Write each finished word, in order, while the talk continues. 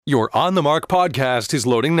Your On the Mark podcast is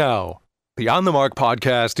loading now. The On the Mark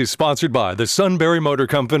podcast is sponsored by the Sunbury Motor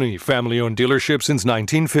Company, family-owned dealership since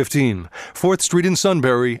 1915, 4th Street in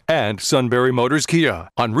Sunbury, and Sunbury Motors Kia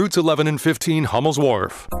on routes 11 and 15 Hummel's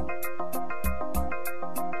Wharf.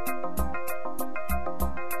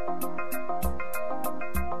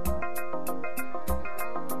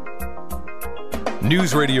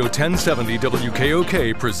 News Radio 1070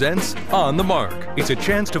 WKOK presents On the Mark. It's a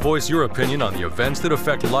chance to voice your opinion on the events that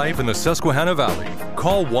affect life in the Susquehanna Valley.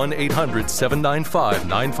 Call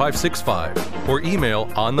 1-800-795-9565 or email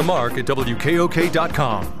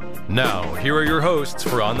onthemark@wkok.com. Now, here are your hosts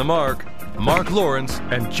for On the Mark, Mark Lawrence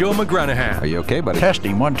and Joe McGranahan. Are you okay, buddy?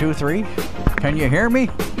 Testing, 1, 2, 3. Can you hear me?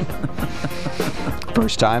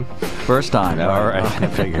 First time? First time. All right, I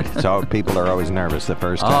figured. So people are always nervous the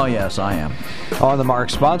first time. Oh, yes, I am. On the Mark,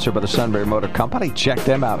 sponsored by the Sunbury Motor Company. Check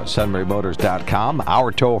them out at sunburymotors.com.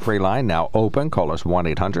 Our toll-free line now open. Call us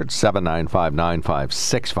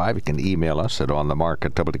 1-800-795-9565. You can email us at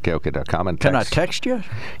onthemark@wkok.com. And Can I text you?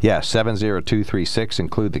 Yes, 70236.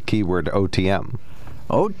 Include the keyword OTM.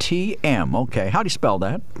 OTM. Okay. How do you spell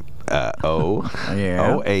that?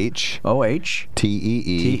 O-H. O-H.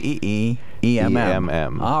 T-E-E. T-E-E-E-M-M.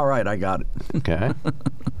 E-M-M. All right, I got it. Okay.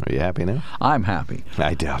 Are you happy now? I'm happy.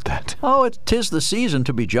 I doubt that. Oh, 'tis the season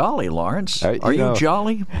to be jolly, Lawrence. Are you know.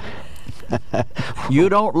 jolly? You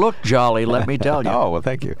don't look jolly, let me tell you. Oh, well,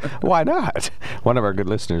 thank you. Why not? One of our good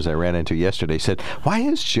listeners I ran into yesterday said, "Why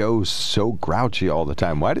is Joe so grouchy all the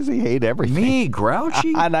time? Why does he hate everything?" Me,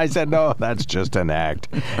 grouchy? And I said, "No, that's just an act.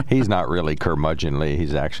 He's not really curmudgeonly.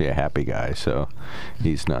 He's actually a happy guy. So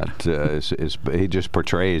he's not. He just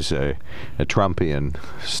portrays a Trumpian,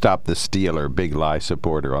 stop the steal or big lie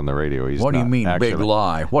supporter on the radio. He's What do you not mean, actually. Big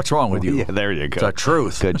lie? What's wrong with you? Yeah, there you go. It's the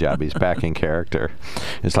truth. Good job. He's backing character.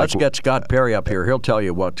 It's Let's like get Scott Perry up here. He'll tell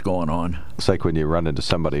you what's going on. It's like when you run into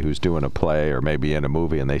somebody who's doing a play or maybe in a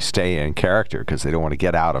movie and they stay in character because they don't want to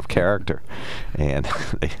get out of character. And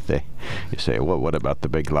you say, well, what about the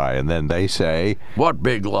big lie? And then they say, What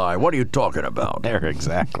big lie? What are you talking about? there,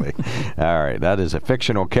 exactly. All right, that is a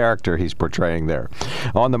fictional character he's portraying there.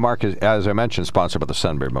 On the Mark is, as I mentioned, sponsored by the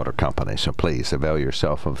Sunbury Motor Company, so please avail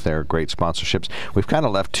yourself of their great sponsorships. We've kind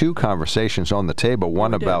of left two conversations on the table,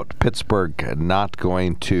 one about Pittsburgh not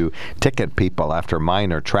going to ticket people after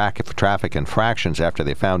minor traffic infractions after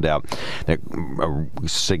they found out that a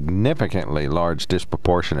significantly large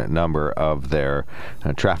disproportionate number of their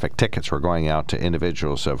traffic tickets were going out to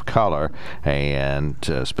individuals of color and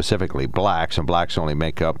specifically blacks, and blacks only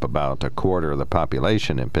make up about a quarter of the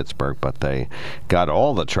population in Pittsburgh, but they got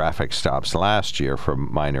all the traffic stops last year for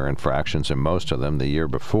minor infractions and most of them the year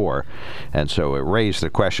before, and so it raised the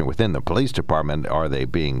question within the police department, are they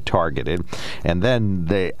being targeted? And then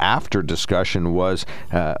the after discussion was,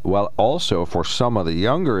 well, also for some of the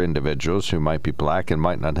younger individuals who might be black and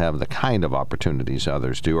might not have the kind of opportunities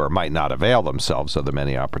others do, or might not avail themselves of the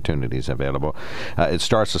many opportunities available, it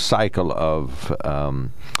starts a cycle of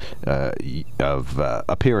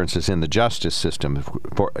appearances in the justice system.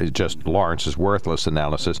 For just Lawrence's worthless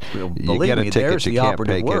analysis, you get a ticket, you can't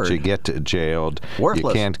pay it, you get jailed,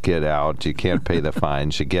 Worthless. You can't get out, you can't pay the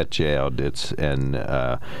fines, you get jailed.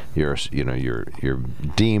 You're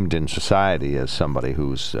deemed in society as somebody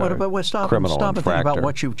who's criminal Stop and think about infractor.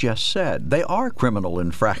 what you've just said. They are criminal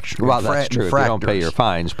infractions. Well, that's true. They don't pay your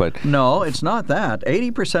fines, but No, it's not that.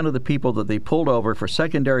 80% of the people that they pulled over for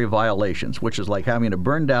secondary violations, which is like having a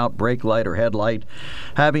burned-out brake light or headlight,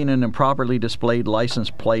 having an improperly displayed license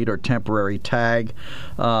plate or temporary tag,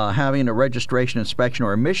 having a registration inspection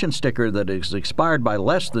or emission sticker that is expired by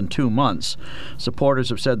less than 2 months. Supporters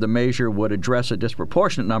have said the measure would address a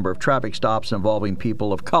disproportionate number of traffic stops involving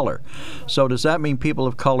people of color. So does that mean people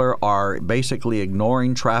of color are basically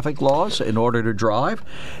ignoring traffic laws in order to drive?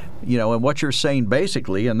 You know, and what you're saying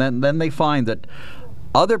basically, and then they find that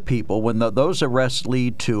other people, when those arrests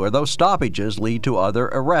lead to, or those stoppages lead to other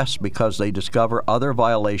arrests because they discover other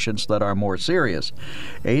violations that are more serious.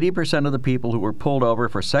 80% of the people who were pulled over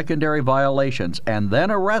for secondary violations and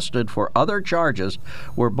then arrested for other charges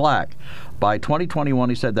were black. By 2021,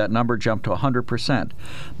 he said that number jumped to 100%.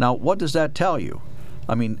 Now, what does that tell you?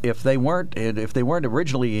 I mean, if they weren't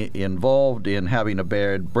originally involved in having a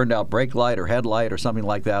burned out brake light or headlight or something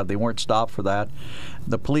like that, they weren't stopped for that,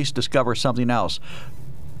 the police discover something else.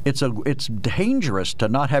 it's dangerous to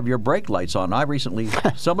not have your brake lights on. I recently,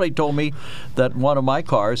 somebody told me that one of my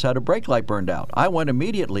cars had a brake light burned out. I went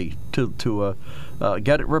immediately to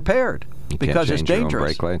get it repaired. Because it's dangerous. Your own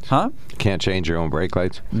brake lights? Huh? You can't change your own brake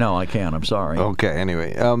lights? No, I can't. I'm sorry. Okay,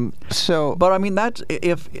 anyway. But I mean, that's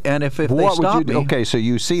if they stop me. Okay, so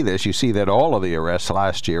you see this. You see that all of the arrests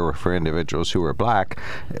last year were for individuals who were black.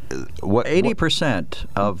 80%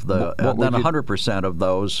 of the, then 100% of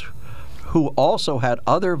those who also had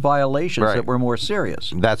other violations that were more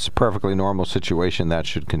serious. That's a perfectly normal situation. That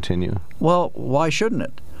should continue. Well, why shouldn't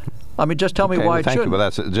it? I mean, just tell me why it shouldn't. Well,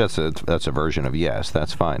 that's a version of yes.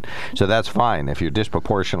 That's fine. So that's fine if you're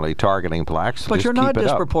disproportionately targeting blacks. But you're not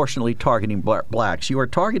disproportionately targeting blacks. You are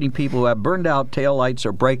targeting people who have burned out taillights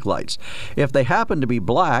or brake lights. If they happen to be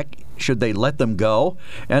black, should they let them go?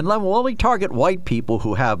 And we'll only target white people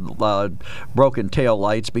who have broken tail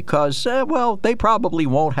lights because, they probably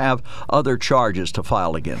won't have other charges to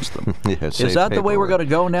file against them. Is that the way we're going to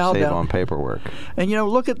go now? Save on paperwork. And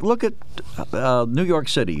look at New York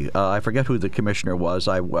City. I forget who the commissioner was.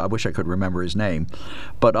 I wish I could remember his name.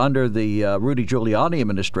 But under the Rudy Giuliani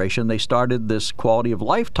administration, they started this quality of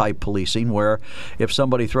life type policing where if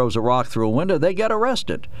somebody throws a rock through a window, they get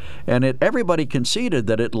arrested. And everybody conceded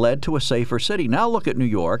that it led to a safer city. Now look at New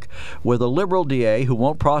York with a liberal DA who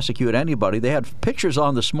won't prosecute anybody. They had pictures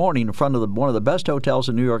on this morning in front of one of the best hotels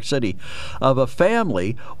in New York City of a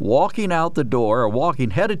family walking out the door or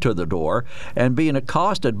headed to the door and being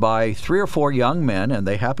accosted by 3 or 4 young men, and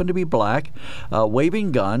they happened to be black,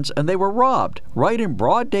 waving guns, and they were robbed right in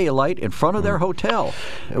broad daylight in front of their hotel.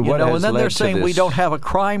 And then they're saying we don't have a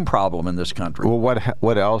crime problem in this country. Well,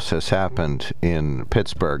 what else has happened in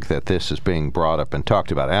Pittsburgh that this is being brought up and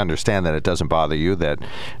talked about? I understand that it doesn't bother you that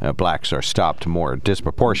blacks are stopped more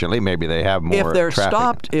disproportionately. Maybe they have more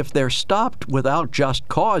traffic. If they're stopped without just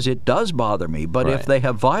cause, it does bother me. But if they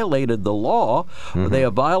have violated the law, or they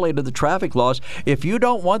have violated the traffic laws, if you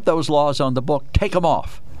don't want those laws on the book, take them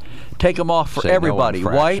off. Take them off for everybody,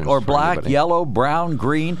 white or black, yellow, brown,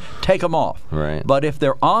 green, take them off. Right. But if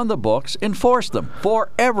they're on the books, enforce them for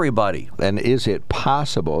everybody. And is it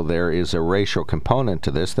possible there is a racial component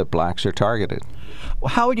to this that blacks are targeted? Well,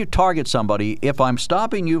 how would you target somebody if I'm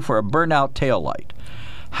stopping you for a burnout taillight?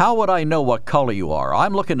 How would I know what color you are?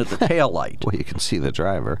 I'm looking at the tail light. Well, you can see the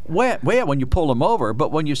driver. Well, when you pull them over,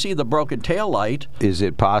 but when you see the broken tail light... Is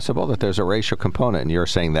it possible that there's a racial component? And you're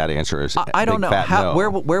saying that answer is I don't know.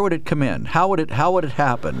 No. Where would it come in? How would it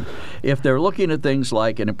happen? If they're looking at things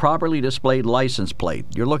like an improperly displayed license plate,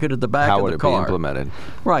 you're looking at the back of the car. How would it be implemented?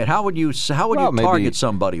 Right. How would you target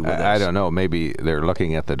somebody with this? I don't know. Maybe they're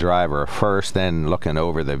looking at the driver first, then looking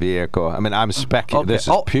over the vehicle. I mean, I'm speculating. Okay. This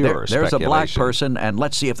is pure speculation. There's a black person, and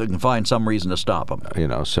let's see if they can find some reason to stop them.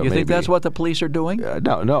 So you think that's what the police are doing?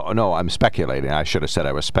 No. I'm speculating. I should have said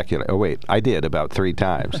I was speculating. Oh wait, I did about 3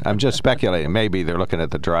 times. I'm just speculating. Maybe they're looking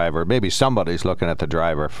at the driver. Maybe somebody's looking at the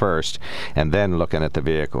driver first, and then looking at the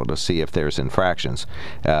vehicle to see if there's infractions.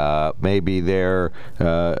 Maybe they're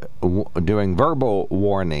doing verbal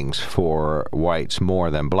warnings for whites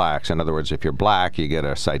more than blacks. In other words, if you're black, you get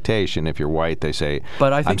a citation. If you're white, they say,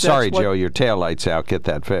 "I'm sorry, Joe, your taillight's out. Get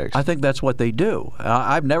that fixed." I think that's what they do.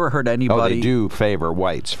 I've never heard anybody... Oh, they do favor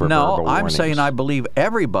whites for verbal warnings. No, I'm saying I believe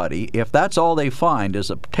everybody, if that's all they find is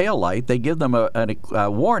a tail light, they give them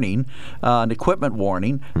a warning, an equipment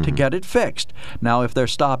warning, to get it fixed. Now, if they're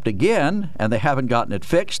stopped again and they haven't gotten it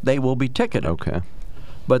fixed, they will be ticketed. Okay.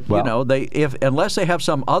 But unless they have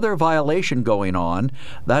some other violation going on,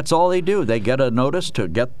 that's all they do. They get a notice to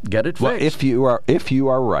get it fixed. Well, if you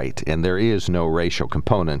are right, and there is no racial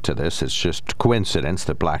component to this, it's just coincidence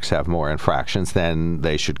that blacks have more infractions, then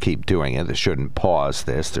they should keep doing it. They shouldn't pause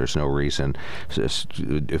this. There's no reason.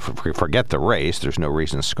 If we forget the race, there's no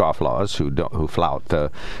reason scofflaws who flout the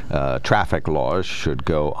traffic laws should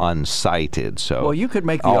go uncited. So you could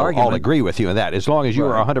make the argument. I'll agree with you on that, as long as you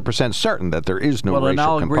are 100% certain that there is no racial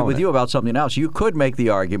component. I'll agree with you about something else. You could make the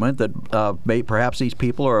argument that perhaps these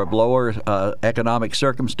people are of lower economic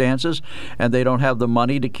circumstances and they don't have the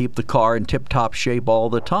money to keep the car in tip-top shape all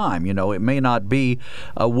the time. It may not be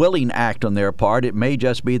a willing act on their part. It may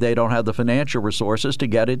just be they don't have the financial resources to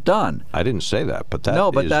get it done. I didn't say that, but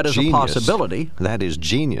that is a possibility. That is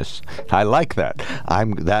genius. I like that.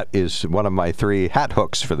 That is one of my 3 hat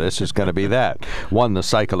hooks for this is going to be that. 1, the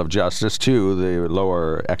cycle of justice. 2, the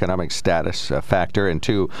lower economic status factor. And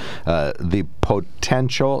to the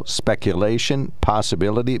potential speculation,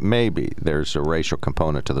 possibility, maybe there's a racial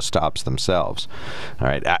component to the stops themselves. All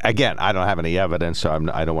right. Again, I don't have any evidence, so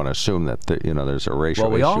I don't want to assume that there's a racial issue.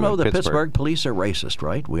 Well, we all know in that Pittsburgh police are racist,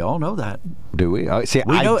 right? We all know that. Do we? See,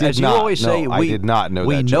 we know, I did as not. You always say, I did not know that.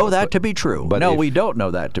 We know that to be true. But no, we don't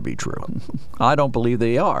know that to be true. I don't believe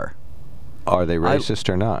they are. Are they racist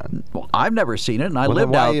or not? Well, I've never seen it, and I well,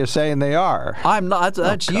 lived then why out. are you saying they are? I'm not.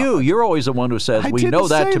 That's you. You're always the one who says we know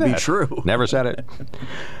that to be true. Never said it.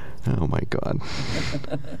 Oh my God.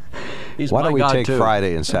 He's Why don't we God take too.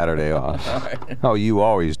 Friday and Saturday off? Right. Oh, you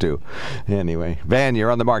always do. Anyway, Van,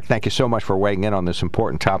 you're on the mark. Thank you so much for weighing in on this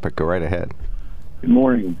important topic. Go right ahead. Good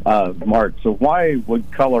morning, Mark. So why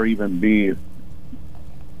would color even be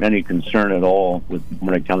any concern at all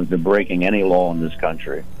when it comes to breaking any law in this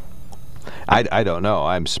country? I don't know.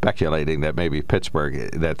 I'm speculating that maybe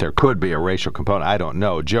Pittsburgh, that there could be a racial component. I don't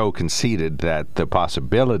know. Joe conceded that the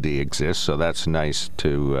possibility exists, so that's nice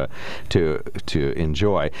to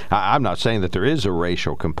enjoy. I'm not saying that there is a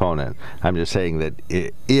racial component. I'm just saying that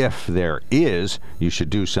if there is, you should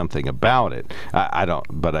do something about it. I don't.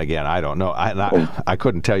 But again, I don't know. I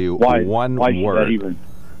couldn't tell you one word.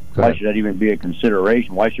 Why should that even be a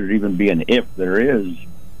consideration? Why should it even be an if there is?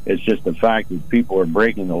 It's just the fact that people are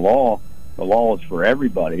breaking the law. The law is for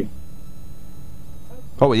everybody.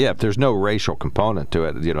 Oh, yeah, if there's no racial component to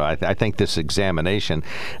it, I think this examination,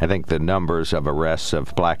 I think the numbers of arrests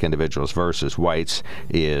of black individuals versus whites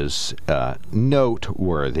is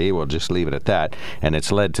noteworthy. We'll just leave it at that. And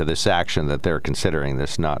it's led to this action that they're considering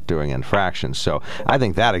this not doing infractions. So I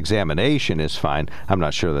think that examination is fine. I'm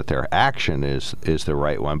not sure that their action is the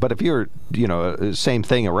right one. But if you're, same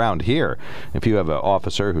thing around here. If you have an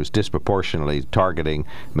officer who's disproportionately targeting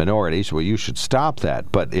minorities, well, you should stop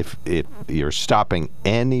that. But if you're stopping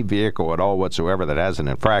any vehicle at all whatsoever that has an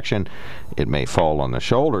infraction, it may fall on the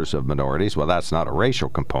shoulders of minorities. Well, that's not a racial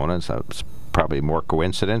component. That's probably more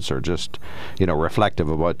coincidence or just, reflective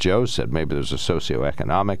of what Joe said. Maybe there's a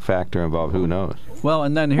socioeconomic factor involved. Who knows? Well,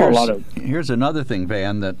 and then here's another thing,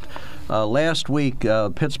 Van, that last week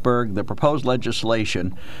Pittsburgh, the proposed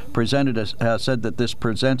legislation said that this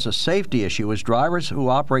presents a safety issue as drivers who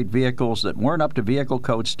operate vehicles that weren't up to vehicle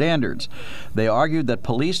code standards. They argued that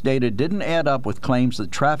police data didn't add up with claims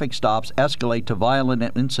that traffic stops escalate to violent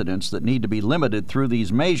incidents that need to be limited through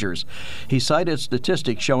these measures. He cited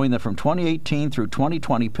statistics showing that from 2018 through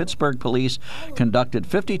 2020, Pittsburgh police conducted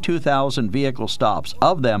 52,000 vehicle stops.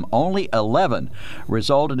 Of them, only 11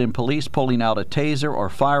 resulted in police pulling out a taser or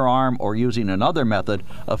firearm or using another method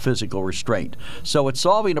of physical restraint. So it's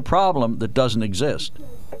solving a problem that doesn't exist.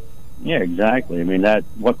 Yeah, exactly. I mean,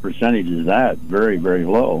 what percentage is that? Very, very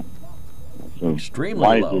low. So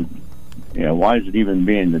extremely low. Why is it even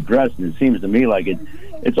being addressed? And it seems to me like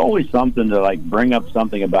it's always something to bring up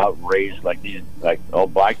something about race, black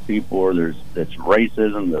people, or that's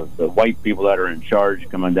racism, the white people that are in charge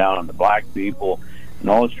coming down on the black people, and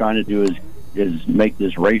all it's trying to do is make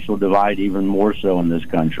this racial divide even more so in this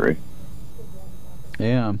country.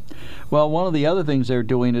 Yeah. Well, one of the other things they're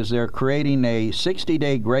doing is they're creating a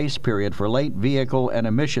 60-day grace period for late vehicle and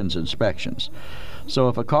emissions inspections. So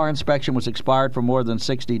if a car inspection was expired for more than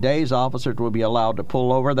 60 days, officers will be allowed to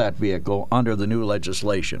pull over that vehicle under the new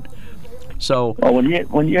legislation. So, well,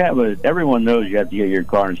 when you have everyone knows you have to get your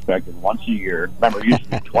car inspected once a year. Remember, it used to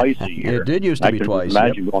be twice a year. It did used to be twice. I can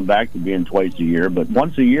imagine going back to being twice a year, but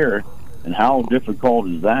once a year, and how difficult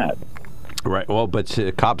is that? Right. Well, but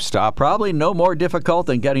cops stop. Probably no more difficult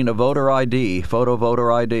than getting a voter ID, photo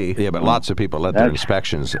voter ID. Yeah, but lots of people let their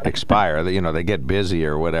inspections expire. They get busy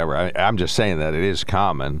or whatever. I'm just saying that it is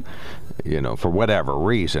common, for whatever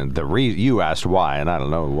reason. You asked why, and I don't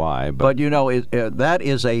know why. But that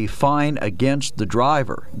is a fine against the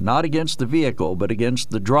driver, not against the vehicle, but against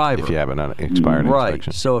the driver. If you have an expired inspection.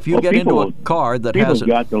 Right. So if you get into a car that has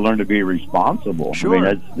people got to learn to be responsible. Sure.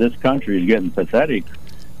 I mean, this country is getting pathetic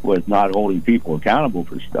with not holding people accountable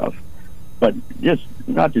for stuff. But just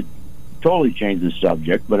not to totally change the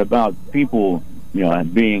subject, but about people,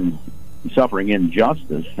 suffering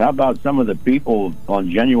injustice. How about some of the people on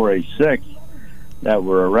January 6th that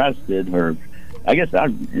were arrested, or I guess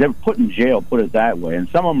they're put in jail, put it that way, and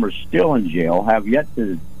some of them are still in jail, have yet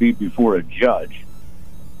to be before a judge.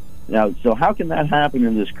 Now, so how can that happen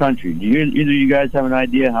in this country? Do either you guys have an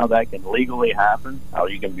idea how that can legally happen? How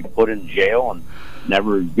you can be put in jail and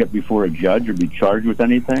never get before a judge or be charged with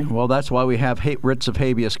anything? Well, that's why we have writs of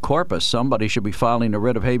habeas corpus. Somebody should be filing a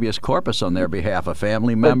writ of habeas corpus on their behalf, a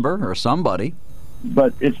family member or somebody.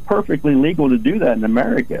 But it's perfectly legal to do that in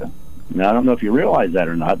America. Now, I don't know if you realize that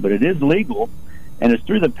or not, but it is legal, and it's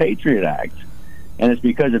through the Patriot Act. And it's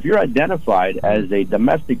because if you're identified as a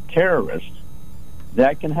domestic terrorist,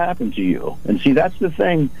 that can happen to you. And see, that's the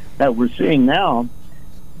thing that we're seeing now,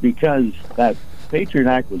 because that Patriot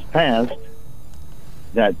Act was passed,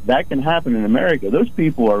 that can happen in America. Those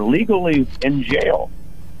people are legally in jail,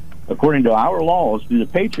 according to our laws, through the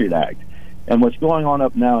Patriot Act. And what's going on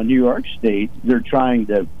up now in New York State, they're trying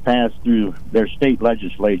to pass through their state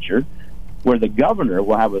legislature, where the governor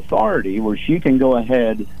will have authority where she can go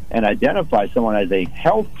ahead and identify someone as a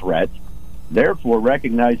health threat, therefore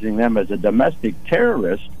recognizing them as a domestic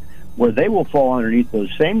terrorist, where they will fall underneath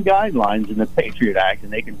those same guidelines in the Patriot Act,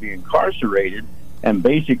 and they can be incarcerated and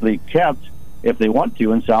basically kept, if they want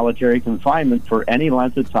to, in solitary confinement for any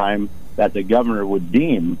length of time that the governor would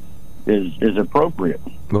deem is appropriate.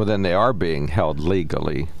 Well, then they are being held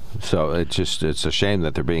legally. So it's a shame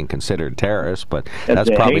that they're being considered terrorists, but that's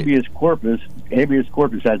the probably habeas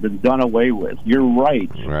corpus has been done away with. Your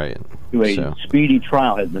right to a speedy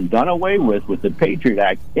trial has been done away with the Patriot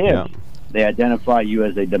Act if they identify you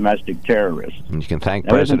as a domestic terrorist. And you can thank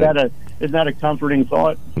now, President. Isn't that a comforting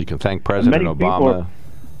thought? You can thank President Obama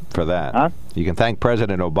for that. Huh? You can thank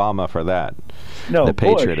President Obama for that. No, the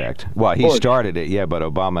Patriot Act. Well, he Bush started it, but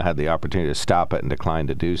Obama had the opportunity to stop it and declined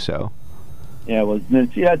to do so. Yeah, well,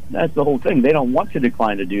 see, that's the whole thing. They don't want to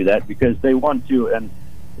decline to do that because they want to, and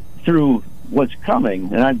through what's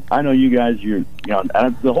coming, and I know you guys,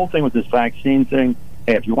 the whole thing with this vaccine thing,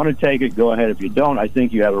 hey, if you want to take it, go ahead. If you don't, I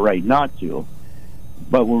think you have a right not to.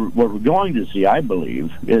 But what we're going to see, I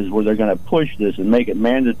believe, is where they're going to push this and make it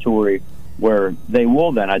mandatory, where they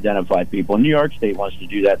will then identify people. New York State wants to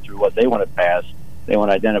do that through what they want to pass. They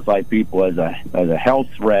want to identify people as a health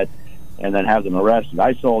threat and then have them arrested.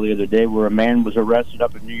 I saw the other day where a man was arrested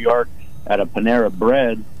up in New York at a Panera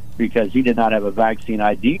Bread because he did not have a vaccine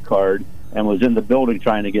ID card and was in the building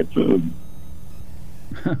trying to get food.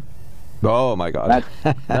 Oh, my God.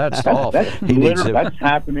 That's awful. That's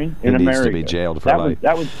happening in America. He needs to be jailed for life.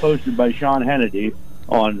 That was posted by Sean Hannity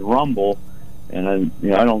on Rumble. And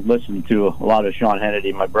I don't listen to a lot of Sean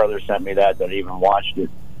Hannity. My brother sent me that I even watched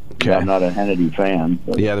it. Okay. I'm not a Hannity fan.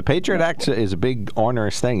 But. Yeah, the Patriot Act is a big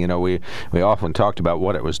onerous thing. We often talked about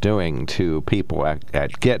what it was doing to people at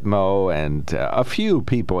Gitmo and a few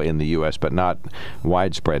people in the U.S., but not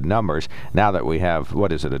widespread numbers. Now that we have,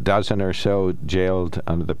 a dozen or so jailed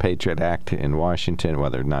under the Patriot Act in Washington,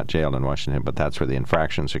 well, they're not jailed in Washington, but that's where the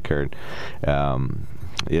infractions occurred.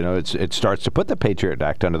 It starts to put the Patriot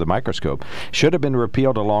Act under the microscope. Should have been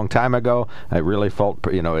repealed a long time ago. I really felt,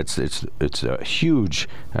 it's a huge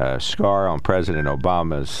scar on President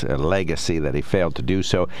Obama's legacy that he failed to do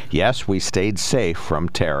so. Yes, we stayed safe from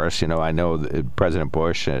terrorists. I know President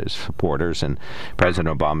Bush's supporters and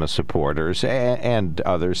President Obama's supporters and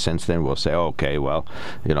others since then will say, okay, well,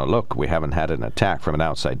 look, we haven't had an attack from an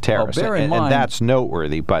outside terrorist. And that's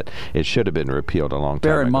noteworthy, but it should have been repealed a long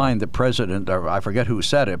time ago. Bear in mind the president, or I forget who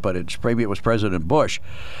said it, but maybe it was President Bush,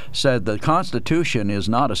 said the Constitution is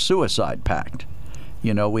not a suicide pact.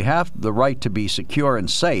 We have the right to be secure and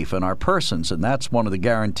safe in our persons, and that's one of the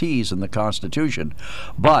guarantees in the Constitution.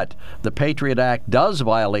 But the Patriot Act does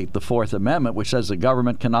violate the Fourth Amendment, which says the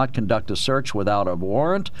government cannot conduct a search without a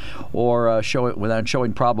warrant or without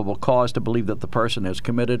showing probable cause to believe that the person has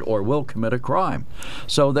committed or will commit a crime.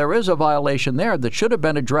 So there is a violation there that should have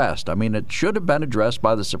been addressed. I mean, it should have been addressed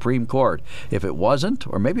by the Supreme Court. If it wasn't,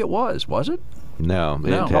 or maybe it was it? No.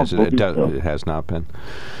 It has not been.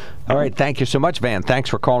 All right, thank you so much, Van. Thanks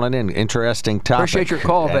for calling in. Interesting topic. Appreciate your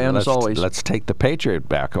call, Van, as always. Let's take the Patriot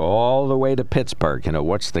back all the way to Pittsburgh.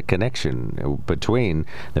 What's the connection between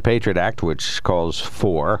the Patriot Act, which calls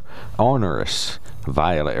for onerous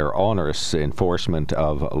enforcement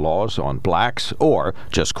of laws on blacks, or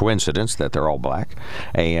just coincidence that they're all black?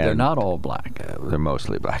 And they're not all black. They're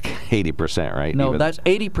mostly black. 80%, right? No, that's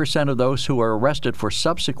 80% of those who are arrested for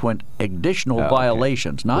subsequent additional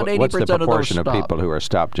violations. Not 80% of those stopped. What's the proportion of people who are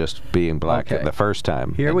stopped just being black the first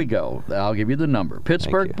time? Here we go. I'll give you the number.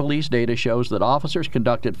 Pittsburgh police data shows that officers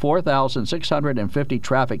conducted 4,650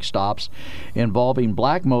 traffic stops involving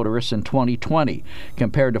black motorists in 2020,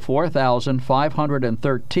 compared to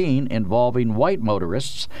 4,513 involving white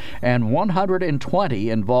motorists and 120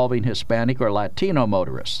 involving Hispanic or Latino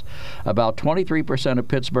motorists. About 23% of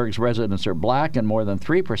Pittsburgh's residents are black, and more than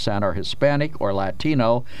 3% are Hispanic or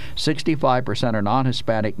Latino. 65% are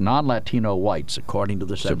non-Hispanic, non-Latino whites, according to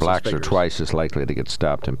the census blacks figures. are twice as likely to get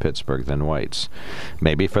stopped in Pittsburgh than whites.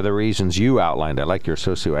 Maybe for the reasons you outlined. I like your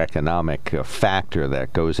socioeconomic factor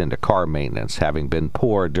that goes into car maintenance. Having been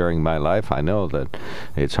poor during my life, I know that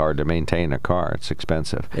it's hard to maintain a car. it's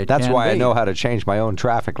expensive. That's why I be. know how to change my own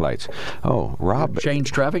traffic lights. Oh, Rob.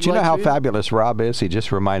 Change traffic lights? Do you know how for fabulous Rob is? He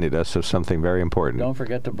just reminded us of something very important. Don't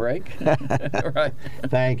forget to brake. Right.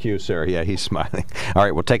 Thank you, sir. Yeah, he's smiling. All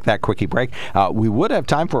right, we'll take that quickie break. We would have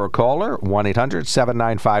time for a caller,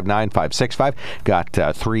 1-800-795-9565.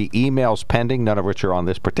 Got 3 emails pending, none of which are on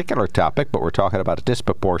this particular topic, but we're talking about a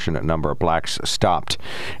disproportionate number of blacks stopped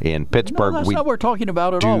in Pittsburgh. No, that's not what we're talking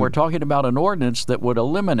about at all. We're talking about an ordinance that would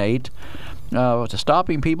eliminate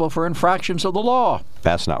stopping people for infractions of the law.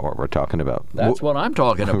 That's not what we're talking about. That's what I'm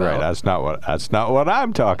talking about. Right, that's not what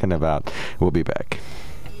I'm talking about. We'll be back.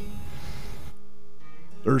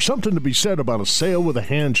 There's something to be said about a sale with a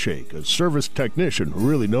handshake, a service technician who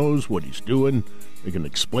really knows what he's doing. They can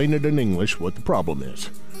explain it in English what the problem is.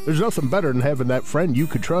 There's nothing better than having that friend you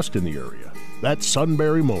could trust in the area. That's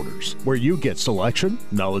Sunbury Motors, where you get selection,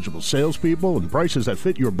 knowledgeable salespeople, and prices that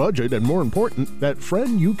fit your budget, and more important, that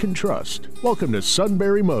friend you can trust. Welcome to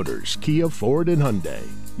Sunbury Motors, Kia, Ford, and Hyundai.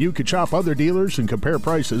 You could shop other dealers and compare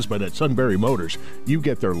prices, but at Sunbury Motors, you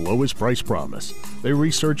get their lowest price promise. They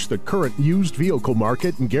research the current used vehicle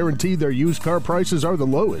market and guarantee their used car prices are the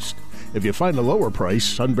lowest. If you find a lower price,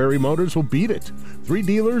 Sunbury Motors will beat it. 3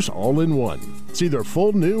 dealers all in one. See their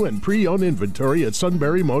full new and pre-owned inventory at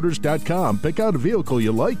sunburymotors.com. Pick out a vehicle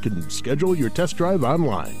you like and schedule your test drive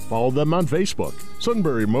online. Follow them on Facebook.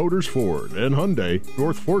 Sunbury Motors Ford and Hyundai,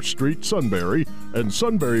 North 4th Street, Sunbury, and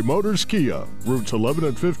Sunbury Motors Kia, routes 11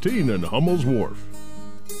 and 15 in Hummel's Wharf.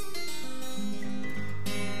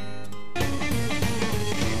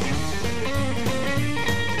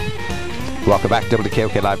 Welcome back to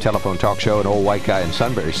WKOK Live Telephone Talk Show. An old white guy in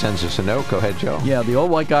Sunbury sends us a note. Go ahead, Joe. Yeah, the old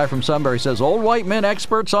white guy from Sunbury says, old white men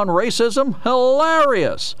experts on racism?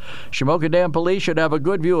 Hilarious. Shamokin Dam police should have a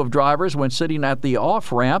good view of drivers when sitting at the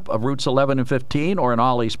off-ramp of routes 11 and 15 or in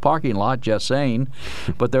Ollie's parking lot, just saying.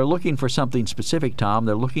 But they're looking for something specific, Tom.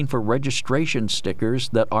 They're looking for registration stickers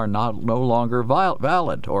that are no longer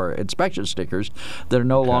valid, or inspection stickers that are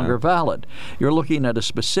no longer valid. You're looking at a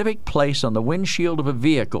specific place on the windshield of a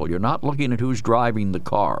vehicle. You're not looking at who's driving the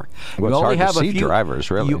car. Well, you it's only hard have to a see few drivers,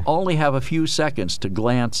 really. You only have a few seconds to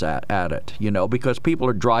glance at it, because people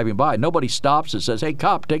are driving by. Nobody stops and says, hey,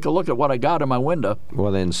 cop, take a look at what I got in my window.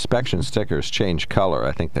 Well, the inspection stickers change color.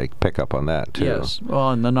 I think they pick up on that, too. Yes, well,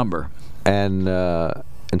 and the number. And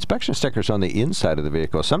inspection stickers on the inside of the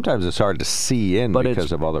vehicle. Sometimes it's hard to see in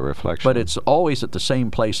because of all the reflection. But it's always at the same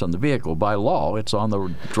place on the vehicle. By law, it's on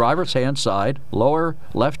the driver's hand side, lower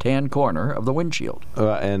left-hand corner of the windshield.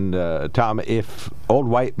 Tom, if old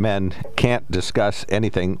white men can't discuss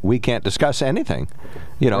anything, we can't discuss anything.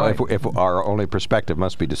 Right. if our only perspective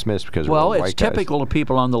must be dismissed because we're old white guys. Well, it's typical of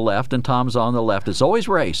people on the left, and Tom's on the left. It's always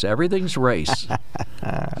race. Everything's race.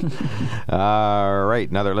 All right.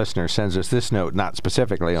 Another listener sends us this note, not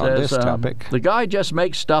specifically on this topic. The guy just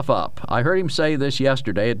makes stuff up. I heard him say this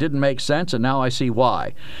yesterday. It didn't make sense, and now I see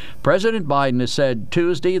why. President Biden has said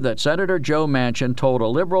Tuesday that Senator Joe Manchin told a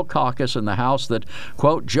liberal caucus in the House that,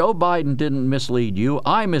 quote, Joe Biden didn't mislead you,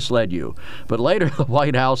 I misled you. But later the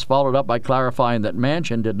White House followed up by clarifying that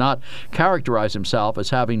Manchin did not characterize himself as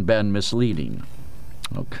having been misleading.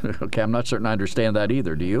 Okay, I'm not certain I understand that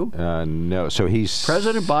either. Do you? No. So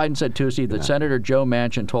President Biden said Tuesday that Senator Joe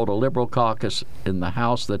Manchin told a liberal caucus in the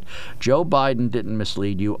House that Joe Biden didn't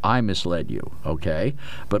mislead you, I misled you. Okay?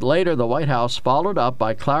 But later the White House followed up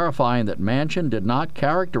by clarifying that Manchin did not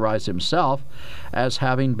characterize himself as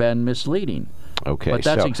having been misleading. Okay, but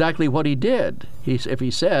that's exactly what he did. If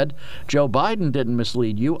he said, Joe Biden didn't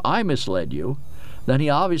mislead you, I misled you, then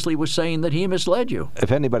he obviously was saying that he misled you.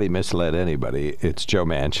 If anybody misled anybody, it's Joe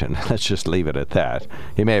Manchin. Let's just leave it at that.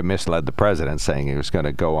 He may have misled the president saying he was going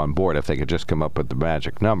to go on board if they could just come up with the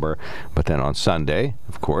magic number. But then on Sunday,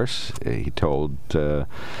 of course, he told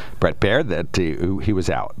Bret Baier that he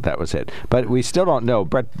was out. That was it. But we still don't know.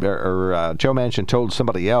 Joe Manchin told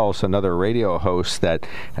somebody else, another radio host, that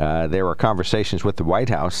there were conversations with the White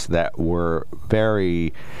House that were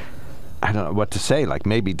very... I don't know what to say, like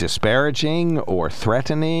maybe disparaging or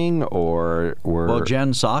threatening or were... Well,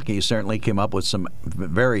 Jen Psaki certainly came up with some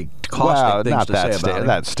very caustic things to say about it.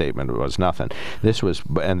 That statement was nothing. This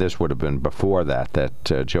would have been before that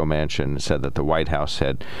Joe Manchin said that the White House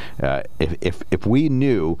said, if we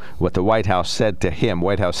knew what the White House said to him,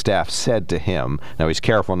 White House staff said to him, now he's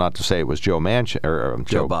careful not to say it was Joe Manchin or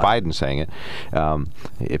Joe Biden saying it,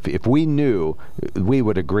 if we knew, we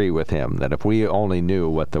would agree with him, that if we only knew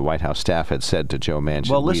what the White House staff had said to Joe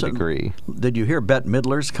Manchin, we'd agree. Did you hear Bette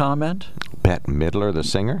Midler's comment? Bette Midler, the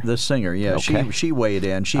singer? The singer, yeah. Okay. She weighed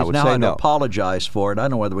in. She's would now say had to no. apologize for it. I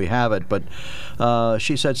don't know whether we have it, but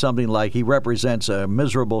she said something like, he represents a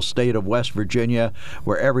miserable state of West Virginia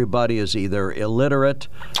where everybody is either illiterate,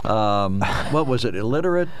 what was it,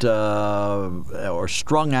 illiterate or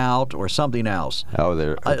strung out or something else. Oh,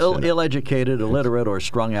 they're Ill-educated, illiterate, or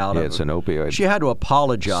strung out. Yeah, it's an opioid She had to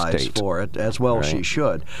apologize state. for it, as well as she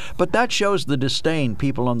should. But that shows the disdain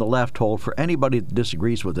people on the left hold for anybody that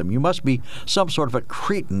disagrees with them. You must be some sort of a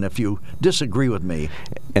cretin if you disagree with me.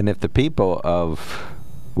 And if the people of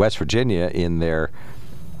West Virginia, in their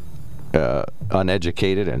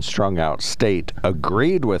uneducated and strung out state,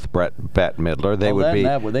 agreed with Bette Midler, they would be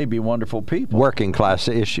they'd be wonderful people. working class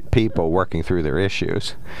people working through their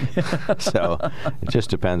issues. So it just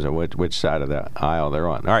depends on which side of the aisle they're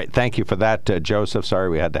on. All right, thank you for that, Joseph. Sorry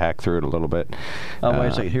we had to hack through it a little bit. Wait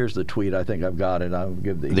a second. Here's the tweet. I think I've got it. I'll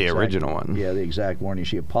give the exact, original one. Yeah, the exact warning.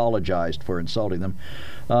 She apologized for insulting them.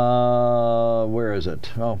 Where is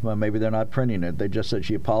it? Oh, well, maybe they're not printing it. They just said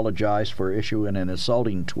she apologized for issuing an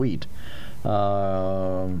insulting tweet.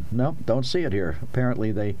 No, don't see it here.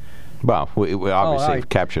 Apparently they... Well, we obviously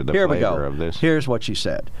captured the flavor of this. Here's what she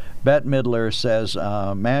said. Bette Midler says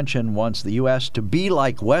Manchin wants the U.S. to be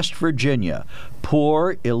like West Virginia,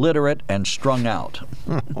 poor, illiterate, and strung out.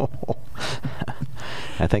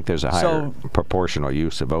 I think there's a higher proportional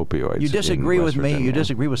use of opioids. You disagree in with West me. Virginia. You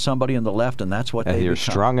disagree with somebody on the left, and that's what they You're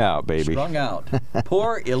become. strung out, baby. Strung out.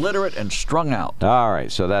 Poor, illiterate, and strung out. All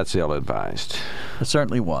right, so that's ill-advised. It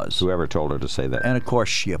certainly was. Whoever told her to say that. And, of course,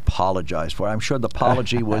 she apologized for it. I'm sure the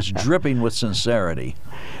apology was dripping with sincerity.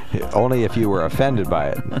 Only if you were offended by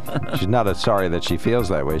it. She's not sorry that she feels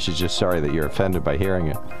that way. She's just sorry that you're offended by hearing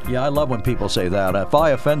it. Yeah, I love when people say that. If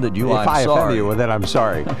I offended you, I'm sorry. If I offended you, well, then I'm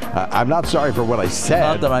sorry. I'm not sorry for what I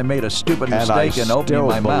said. Not that I made a stupid mistake in opening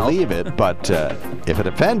my mouth. I still believe it, but if it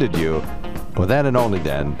offended you, well, then and only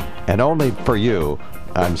then, and only for you,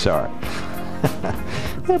 I'm sorry.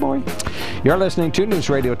 Hey, boy. You're listening to News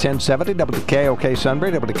Radio 1070, WKOK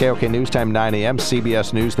Sunbury, WKOK News Time 9 a.m.,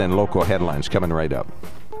 CBS News, then local headlines coming right up.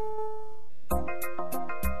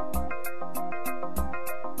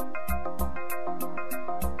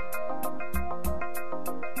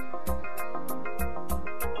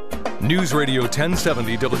 News Radio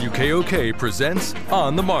 1070 WKOK presents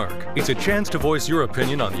On the Mark. It's a chance to voice your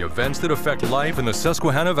opinion on the events that affect life in the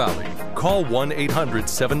Susquehanna Valley. Call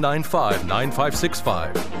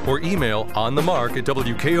 1-800-795-9565 or email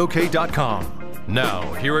onthemark@wkok.com.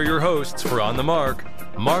 Now, here are your hosts for On the Mark,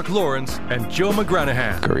 Mark Lawrence and Joe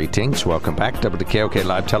McGranahan. Greetings. Welcome back to the KOK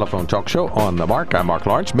Live Telephone Talk Show On the Mark. I'm Mark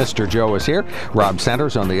Lawrence. Mr. Joe is here. Rob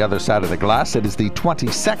Sanders on the other side of the glass. It is the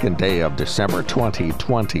 22nd day of December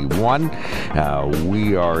 2021.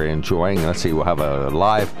 We are enjoying, we'll have a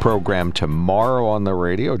live program tomorrow on the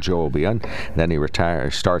radio. Joe will be on. Then he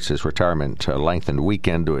starts his retirement lengthened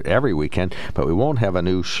weekend every weekend, but we won't have a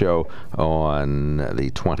new show on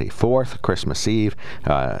the 24th, Christmas Eve,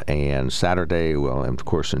 and Saturday we'll of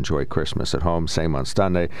course enjoy Christmas at home. Same on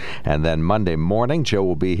Sunday. And then Monday morning, Joe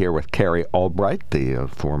will be here with Carrie Albright, the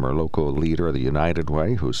former local leader of the United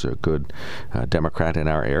Way, who's a good Democrat in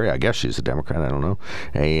our area. I guess she's a Democrat. I don't know.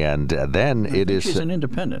 And then She's an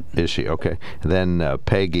independent. Is she? Okay. Then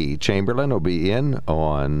Peggy Chamberlain will be in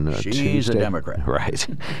on She's Tuesday. a Democrat. Right.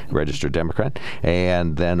 Registered Democrat.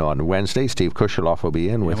 And then on Wednesday, Steve Kusheloff will be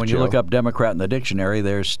in with When Joe. you look up Democrat in the dictionary,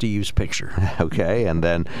 there's Steve's picture. Okay. And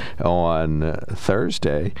then on Thursday,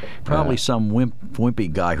 probably some wimpy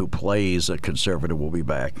guy who plays a conservative will be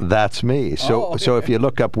back. That's me. So if you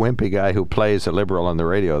look up wimpy guy who plays a liberal on the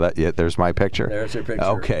radio, there's my picture. There's your picture.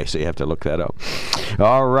 Okay, so you have to look that up.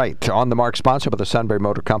 All right. On the Mark, sponsored by the Sunbury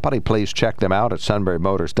Motor Company. Please check them out at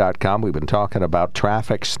sunburymotors.com. We've been talking about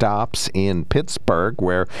traffic stops in Pittsburgh,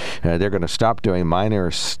 where they're going to stop doing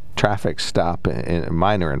minor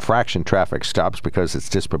infraction traffic stops because it's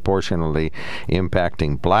disproportionately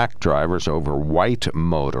impacting black drivers over white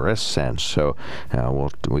motorists, and so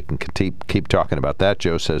we can keep talking about that.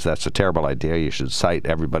 Joe says that's a terrible idea. You should cite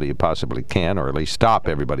everybody you possibly can, or at least stop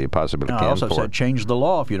everybody you possibly can. I also said change the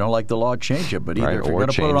law. If you don't like the law, change it. But either if you're going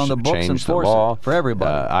to put it on the books, enforce it for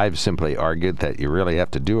everybody. I've simply argued that you really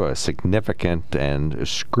have to do a significant and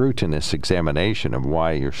scrutinous examination of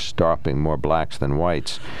why you're stopping more blacks than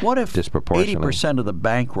whites. What if 80% of the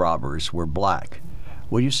bank robbers were black?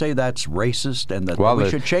 Would you say that's racist and that we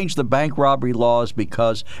should change the bank robbery laws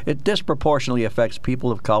because it disproportionately affects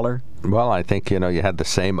people of color? Well, I think, you had the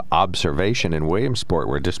same observation in Williamsport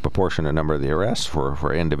where a disproportionate number of the arrests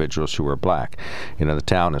for individuals who were black. The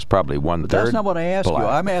town is probably one-third black. That's not what I asked you.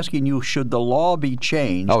 I'm asking you, should the law be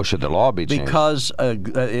changed? Oh, should the law be changed? Because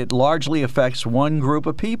it largely affects one group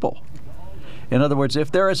of people. In other words,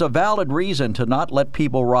 if there is a valid reason to not let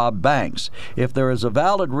people rob banks, if there is a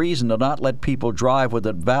valid reason to not let people drive with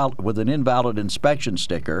an invalid inspection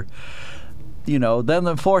sticker, then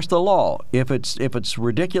enforce the law. If it's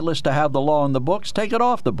ridiculous to have the law in the books, take it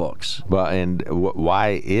off the books. Well, and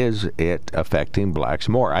why is it affecting blacks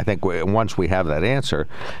more? I think once we have that answer,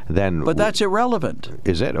 then... But that's irrelevant.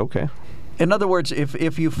 Is it? Okay. In other words,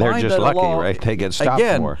 if you find they're just that lucky, a law, right? They get stopped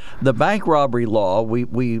again, more. The bank robbery law,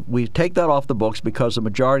 we take that off the books because the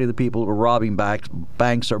majority of the people who are robbing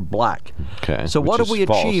banks are black. Okay. So what have we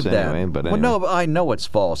achieved then? Anyway, Well, no, I know it's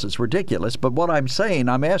false. It's ridiculous. But what I'm saying,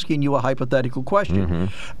 I'm asking you a hypothetical question. Mm-hmm.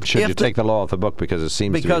 Should you take the law off the book because it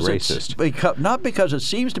seems to be racist? Not because it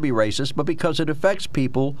seems to be racist, but because it affects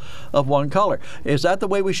people of one color. Is that the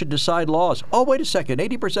way we should decide laws? Oh, wait a second.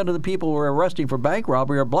 80% of the people we're arresting for bank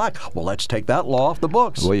robbery are black. Well, let's take that law off the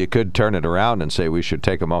books. Well, you could turn it around and say we should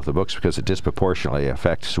take them off the books because it disproportionately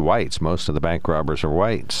affects whites. Most of the bank robbers are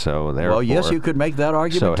white, so therefore... Well, yes, you could make that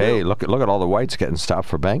argument, So, too. hey, look at all the whites getting stopped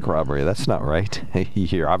for bank robbery. That's not right.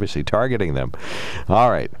 You're obviously targeting them.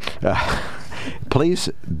 All right. Please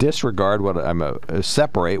disregard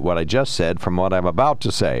separate what I just said from what I'm about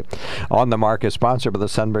to say. On the Mark is sponsored by the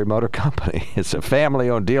Sunbury Motor Company. It's a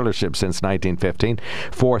family-owned dealership since 1915,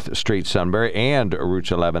 4th Street, Sunbury, and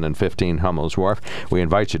Routes 11 and 15, Hummel's Wharf. We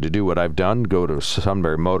invite you to do what I've done. Go to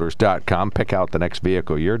sunburymotors.com, pick out the next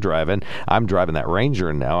vehicle you're driving. I'm driving that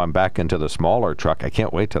Ranger now. I'm back into the smaller truck. I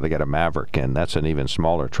can't wait till they get a Maverick in. That's an even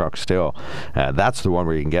smaller truck still. That's the one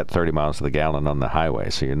where you can get 30 miles to the gallon on the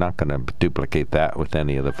highway, so you're not going to duplicate that with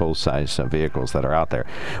any of the full-size vehicles that are out there.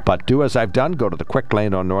 But do as I've done. Go to the Quick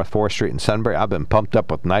Lane on North 4th Street in Sunbury. I've been pumped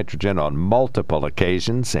up with nitrogen on multiple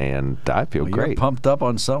occasions, and I feel great. You're pumped up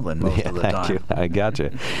on something most of the time. Thank you. I got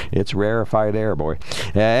you. It's rarefied air, boy.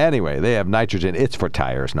 Anyway, they have nitrogen. It's for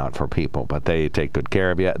tires, not for people, but they take good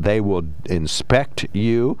care of you. They will inspect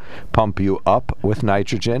you, pump you up with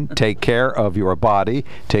nitrogen, take care of your body,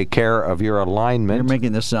 take care of your alignment. You're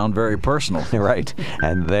making this sound very personal. Right.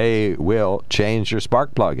 And they will change your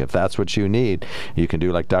spark plug if that's what you need. You can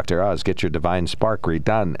do like Dr. Oz, get your Divine Spark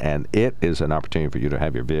redone, and it is an opportunity for you to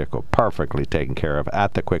have your vehicle perfectly taken care of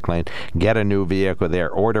at the Quick Lane. Get a new vehicle there.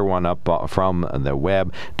 Order one up from the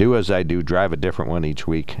web. Do as I do. Drive a different one each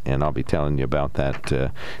week, and I'll be telling you about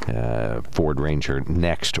that Ford Ranger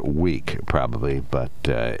next week probably. But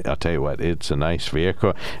I'll tell you what, it's a nice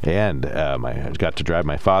vehicle, and I got to drive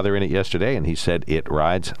my father in it yesterday, and he said it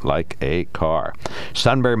rides like a car.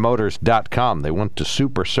 SunburyMotors.com. They want to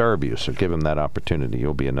super serve you, so give them that opportunity.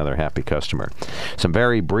 You'll be another happy customer. Some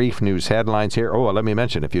very brief news headlines here. Oh, let me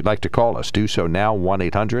mention, if you'd like to call us, do so now,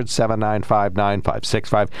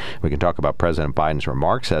 1-800-795-9565. We can talk about President Biden's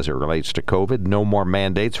remarks as it relates to COVID. No more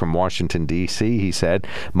mandates from Washington, D.C., he said,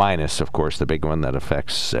 minus, of course, the big one that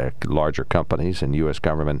affects larger companies and U.S.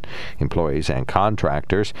 government employees and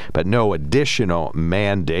contractors, but no additional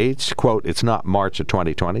mandates. Quote, it's not March of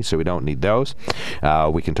 2020, so we don't need those.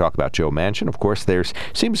 We can talk about Joe Manchin. Of course, there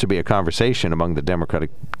seems to be a conversation among the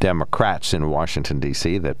Democrats in Washington,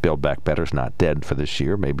 D.C. that Build Back Better's not dead for this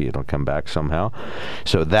year. Maybe it'll come back somehow.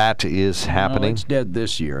 So that is happening. No, it's dead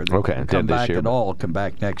this year. Okay, come back at all. Come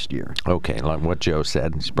back next year. Okay, like what Joe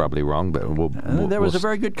said. He's probably wrong, but there was a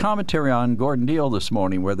very good commentary on Gordon Deal this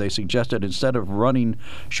morning where they suggested instead of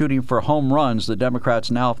shooting for home runs, the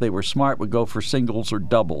Democrats now, if they were smart, would go for singles or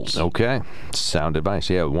doubles. Okay, sound advice.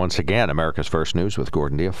 Yeah, once again, America's First News with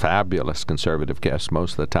Gordon Deal. Fabulous conservative guests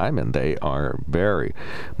most of the time, and they are very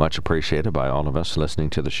much appreciated by all of us listening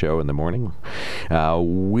to the show in the morning.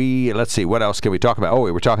 Let's see, what else can we talk about? Oh,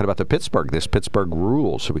 we were talking about this Pittsburgh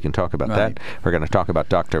rule, so we can talk about that. We're going to talk about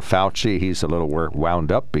Dr. Fauci. He's a little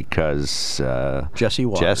wound up because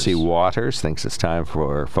Jesse Waters thinks it's time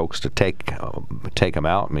for folks to take him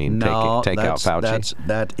out. I mean, take out Fauci.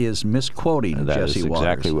 That is misquoting Jesse Waters. That is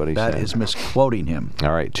exactly what he said. That is misquoting him.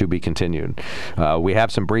 All right, to be continued. We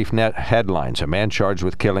have some brief headlines. A man charged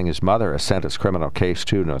with killing his mother, a sentenced criminal case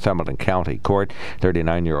to Northumberland County Court.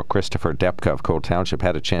 39-year-old Christopher Depka of Cole Township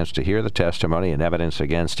had a chance to hear the testimony and evidence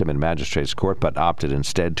against him in magistrate's court, but opted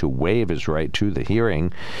instead to waive his right to the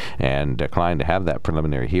hearing and declined to have that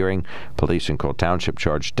preliminary hearing. Police in Cole Township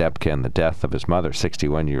charged Depka in the death of his mother,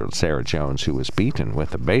 61-year-old Sarah Jones, who was beaten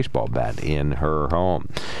with a baseball bat in her home.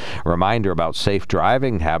 Reminder about safe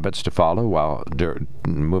driving habits to follow while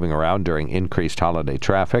moving around during increased holiday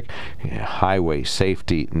traffic. Highway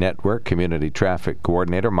Safety Network Community Traffic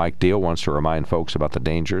Coordinator Mike Deal wants to remind folks about the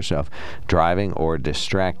dangers of driving or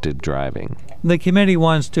distracted driving. The committee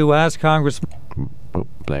wants to ask Congress.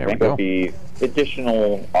 There we go. There'll be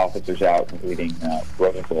additional officers out, including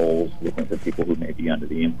road patrols, looking for people who may be under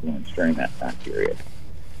the influence during that time period.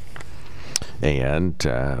 And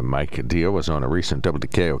Mike Deal was on a recent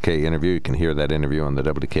WKOK interview. You can hear that interview on the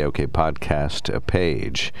WKOK podcast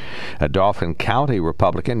page. A Dauphin County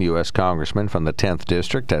Republican U.S. Congressman from the 10th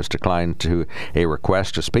District has declined to a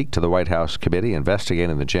request to speak to the White House committee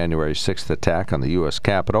investigating the January 6th attack on the U.S.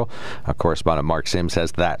 Capitol. Our correspondent Mark Sims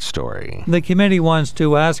has that story. The committee wants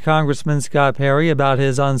to ask Congressman Scott Perry about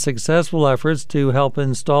his unsuccessful efforts to help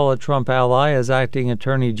install a Trump ally as acting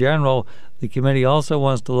attorney general. The committee also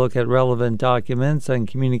wants to look at relevant documents and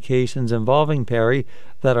communications involving Perry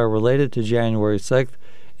that are related to January 6th.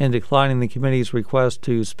 In declining the committee's request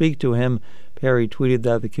to speak to him, Perry tweeted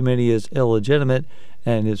that the committee is illegitimate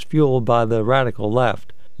and is fueled by the radical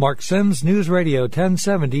left. Mark Sims, News Radio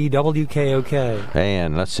 1070 WKOK.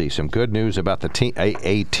 And let's see, some good news about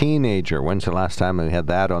a teenager. When's the last time we had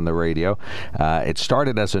that on the radio? It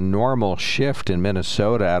started as a normal shift in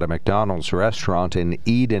Minnesota at a McDonald's restaurant in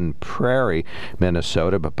Eden Prairie,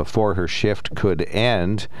 Minnesota, but before her shift could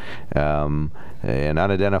end, an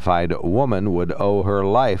unidentified woman would owe her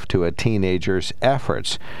life to a teenager's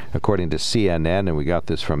efforts. According to CNN, and we got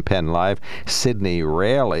this from Penn Live, Sydney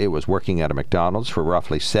Raley was working at a McDonald's for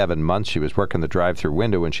roughly 7 months. She was working the drive-thru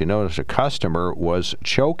window when she noticed a customer was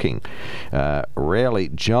choking. Raley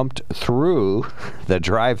jumped through the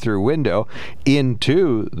drive-thru window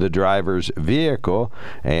into the driver's vehicle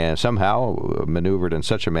and somehow maneuvered in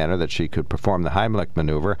such a manner that she could perform the Heimlich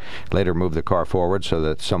maneuver, later moved the car forward so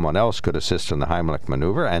that someone else could assist in the Heimlich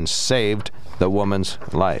maneuver, and saved the woman's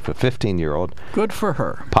life. A 15-year-old. Good for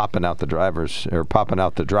her. Popping out the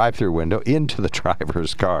drive-thru window into the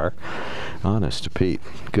driver's car. Honest to Pete.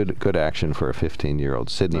 Good action for a 15-year-old.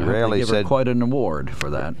 Sydney Raley give said her quite an award for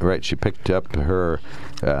that. Right, she picked up her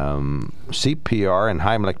CPR and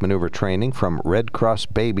Heimlich maneuver training from Red Cross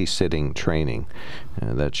babysitting training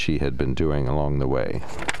that she had been doing along the way.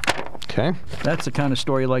 Okay. That's the kind of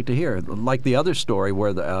story you like to hear. Like the other story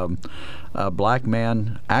where the black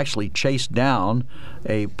man actually chased down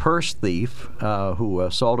a purse thief who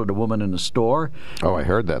assaulted a woman in a store. Oh, I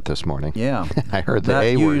heard that this morning. Yeah. I heard the that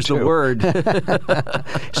A word, used too. the word.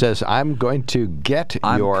 Says, I'm going to get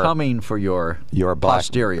I'm coming for your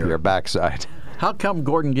posterior. Your backside. How come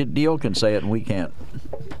Gordon Deal can say it and we can't?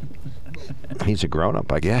 He's a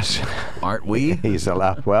grown-up, I guess. Aren't we? He's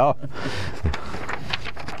allowed. Well,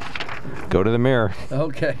 go to the mirror.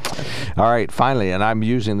 Okay. All right, finally, and I'm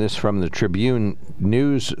using this from the Tribune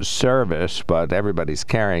News Service, but everybody's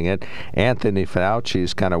carrying it. Anthony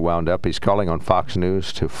Fauci's kind of wound up. He's calling on Fox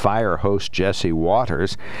News to fire host Jesse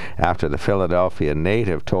Waters after the Philadelphia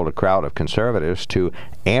native told a crowd of conservatives to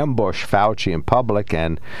ambush Fauci in public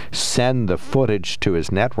and send the footage to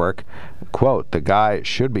his network. Quote, the guy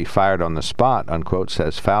should be fired on the spot, unquote,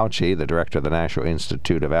 says Fauci, the director of the National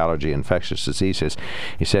Institute of Allergy and Infectious Diseases.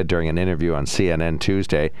 He said during an interview on CNN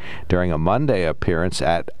Tuesday, during a Monday appearance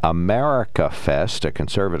at America Fest, a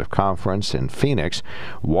conservative conference in Phoenix,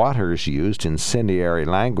 Waters used incendiary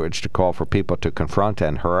language to call for people to confront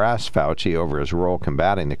and harass Fauci over his role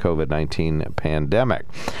combating the COVID-19 pandemic.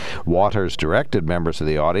 Waters directed members of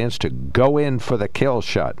the audience to go in for the kill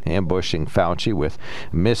shot, ambushing Fauci with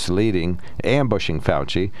misleading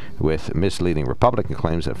Republican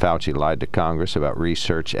claims that Fauci lied to Congress about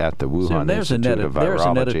research at the Wuhan Institute of Virology. There's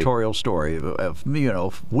an editorial story of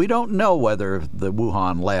we don't know whether the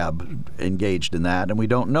Wuhan lab engaged in that, and we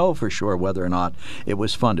don't know for sure whether or not it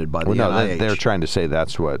was funded by the NIH. They're trying to say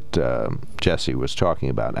that's what Jesse was talking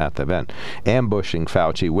about at the event. Ambushing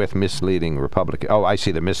Fauci with misleading Republican... Oh, I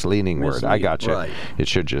see the misleading word. I got you. Right. It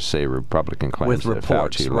should just say Republican claims with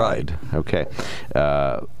reports, that Fauci lied. Right. Okay.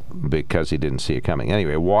 Because he didn't see it coming.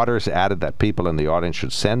 Anyway, Waters added that people in the audience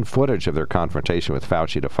should send footage of their confrontation with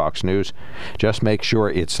Fauci to Fox News. Just make sure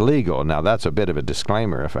it's legal. Now, that's a bit of a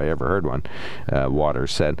disclaimer, if I ever heard one.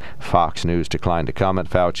 Waters said Fox News declined to comment.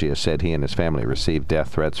 Fauci has said he and his family received death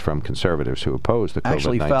threats from conservatives who oppose the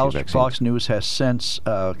COVID-19 vaccine. Fox News has since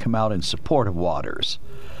come out in support of Waters.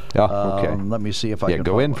 Oh, okay. Let me see if I can. Yeah,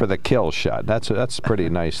 go in for the kill shot. That's a pretty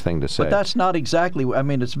nice thing to say. But that's not exactly. I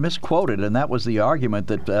mean, it's misquoted, and that was the argument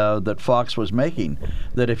that that Fox was making.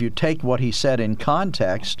 That if you take what he said in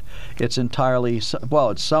context, it's entirely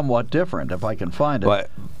it's somewhat different. If I can find it. But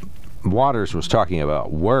Waters was talking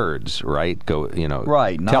about words, right?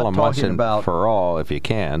 Right. Tell them once and for all if you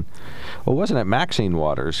can. Well, wasn't it Maxine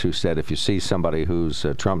Waters who said if you see somebody who's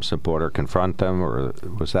a Trump supporter, confront them, or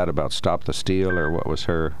was that about Stop the Steal, or what was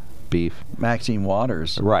her? beef? Maxine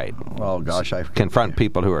Waters. Right. Oh, gosh. Confront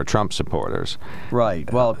people who are Trump supporters.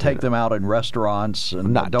 Right. Well, take them out in restaurants.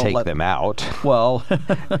 And Not don't take them out. Well.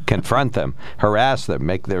 Confront them. Harass them.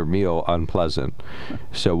 Make their meal unpleasant.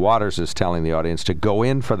 So Waters is telling the audience to go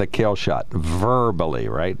in for the kill shot verbally,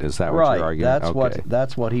 right? Is that what you're arguing?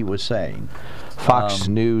 That's what he was saying. Fox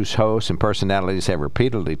News hosts and personalities have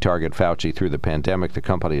repeatedly targeted Fauci through the pandemic. The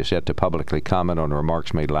company has yet to publicly comment on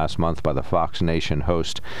remarks made last month by the Fox Nation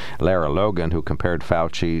host Lara Logan, who compared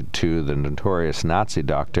Fauci to the notorious Nazi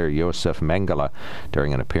doctor Josef Mengele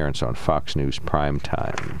during an appearance on Fox News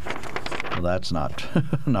Primetime. Well, that's not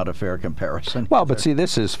a fair comparison. Well, but see,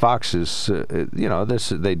 this is Fox's.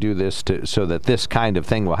 They do this so that this kind of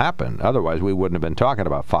thing will happen. Otherwise, we wouldn't have been talking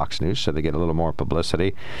about Fox News. So they get a little more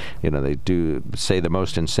publicity. They do say the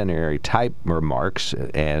most incendiary type remarks,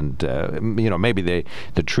 and maybe the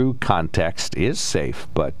true context is safe,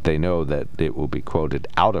 but they know that it will be quoted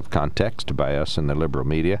out of context by us in the liberal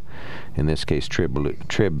media. In this case, Trib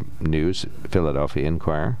News, Philadelphia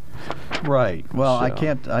Inquirer. Right. Well, I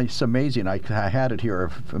can't. It's amazing. I had it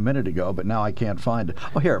here a minute ago, but now I can't find it.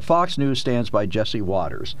 Oh, here. Fox News stands by Jesse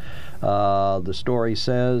Waters. The story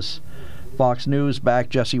says, Fox News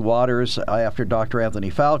backed Jesse Waters after Dr.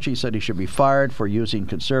 Anthony Fauci said he should be fired for urging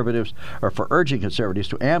conservatives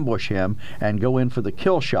to ambush him and go in for the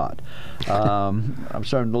kill shot. I'm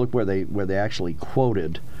starting to look where they actually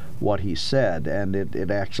quoted what he said, and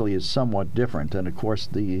it actually is somewhat different. And of course,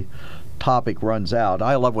 the topic runs out.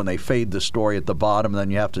 I love when they fade the story at the bottom, and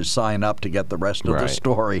then you have to sign up to get the rest of the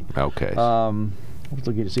story. Okay.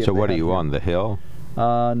 Looking to see so what are you on, The Hill?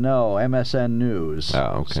 No, MSN News.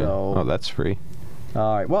 Oh, okay. That's free.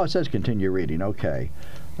 All right. Well, it says continue reading. Okay.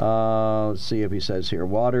 Let's see if he says here.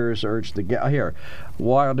 Waters urged the guest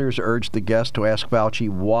to ask Fauci,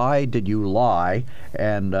 why did you lie,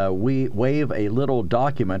 and wave a little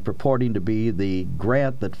document purporting to be the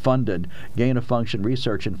grant that funded gain-of-function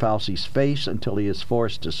research in Fauci's face until he is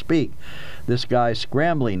forced to speak. This guy's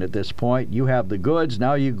scrambling at this point. You have the goods,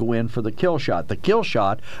 now you go in for the kill shot. The kill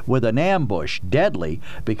shot with an ambush, deadly,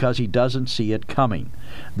 because he doesn't see it coming.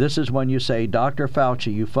 This is when you say, Dr.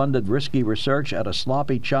 Fauci, you funded risky research at a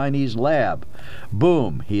sloppy Chinese lab.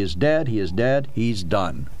 Boom, he is dead, he's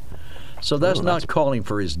done. So that's not calling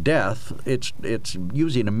for his death. It's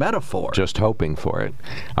using a metaphor. Just hoping for it.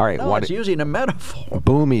 All right. No, it's using a metaphor.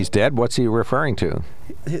 Boom, he's dead. What's he referring to?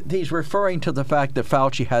 He's referring to the fact that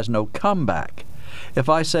Fauci has no comeback. If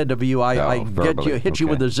I said to you, hit you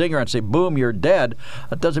with a zinger and say, boom, you're dead,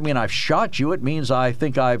 that doesn't mean I've shot you. It means I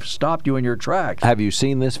think I've stopped you in your tracks. Have you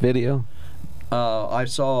seen this video? I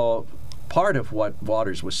saw part of what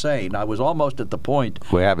Waters was saying. I was almost at the point.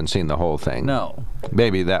 We haven't seen the whole thing. No.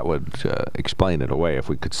 Maybe that would explain it away if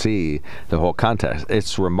we could see the whole context.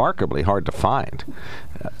 It's remarkably hard to find,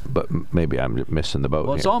 but maybe I'm missing the boat.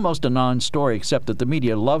 Well, it's almost a non-story, except that the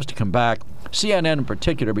media loves to come back, CNN in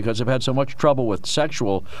particular, because they've had so much trouble with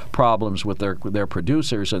sexual problems with their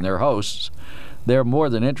producers and their hosts. They're more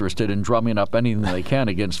than interested in drumming up anything they can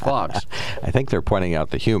against Fox. I think they're pointing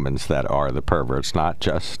out the humans that are the perverts, not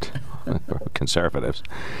just conservatives.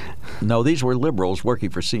 No, these were liberals working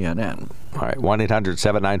for CNN. All right,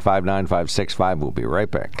 1-800-795-9565. We'll be right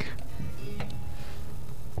back.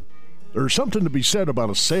 There's something to be said about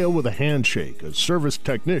a sale with a handshake, a service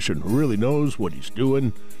technician who really knows what he's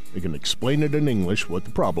doing. They can explain it in English what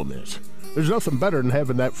the problem is. There's nothing better than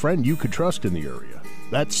having that friend you could trust in the area.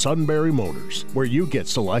 That's Sunbury Motors, where you get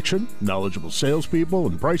selection, knowledgeable salespeople,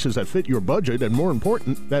 and prices that fit your budget, and more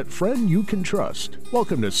important, that friend you can trust.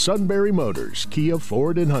 Welcome to Sunbury Motors, Kia,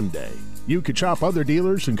 Ford, and Hyundai. You could shop other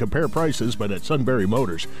dealers and compare prices, but at Sunbury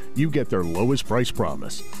Motors, you get their lowest price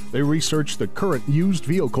promise. They research the current used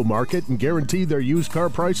vehicle market and guarantee their used car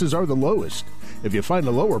prices are the lowest. If you find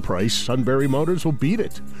a lower price, Sunbury Motors will beat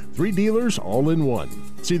it. 3 dealers all in one.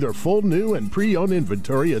 See their full new and pre-owned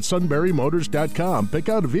inventory at sunburymotors.com. Pick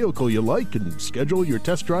out a vehicle you like and schedule your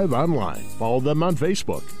test drive online. Follow them on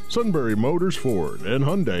Facebook. Sunbury Motors Ford and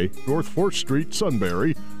Hyundai, North 4th Street,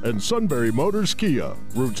 Sunbury, and Sunbury Motors Kia,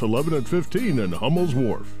 routes 11 and 15 in Hummel's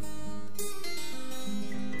Wharf.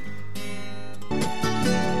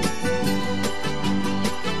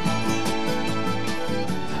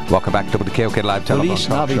 Welcome back to the KOK Live Telephone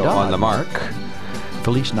Talk Show on the Mark.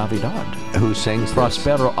 Feliz Navidad. Who sings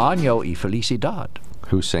Prospero Año y Felicidad.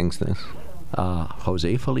 Who sings this?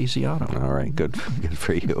 Jose Feliciano. All right, good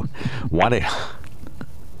for you.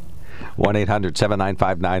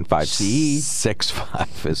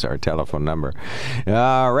 1-800-795-9565 is our telephone number.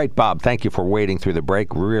 All right, Bob, thank you for waiting through the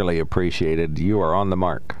break. Really appreciated. You are on the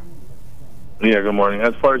mark. Yeah, good morning.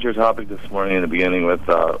 As far as your topic this morning in the beginning with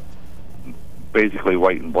basically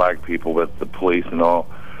white and black people with the police and all.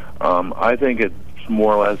 I think it's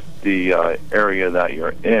more or less the area that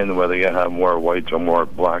you're in, whether you have more whites or more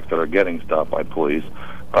blacks that are getting stopped by police.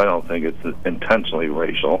 I don't think it's intentionally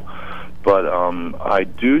racial. But I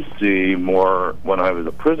do see more, when I was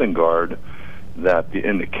a prison guard, that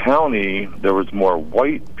in the county there was more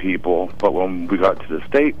white people, but when we got to the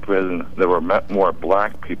state prison, there were more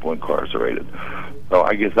black people incarcerated. So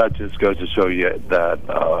I guess that just goes to show you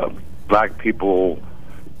that black people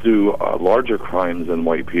do larger crimes than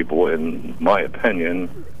white people, in my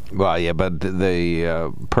opinion. Well, yeah, but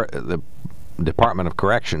the Department of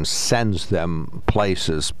Corrections sends them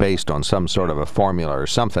places based on some sort of a formula or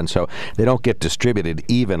something, so they don't get distributed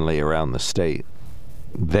evenly around the state.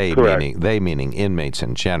 They meaning inmates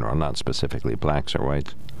in general, not specifically blacks or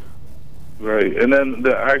whites. Right, and then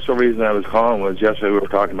the actual reason I was calling was yesterday we were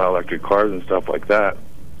talking about electric cars and stuff like that.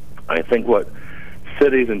 I think what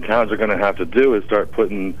cities and towns are going to have to do is start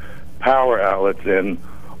putting power outlets in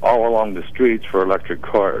all along the streets for electric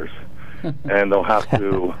cars, and they'll have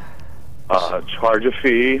to charge a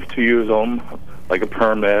fee to use them, like a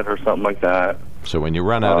permit or something like that. So when you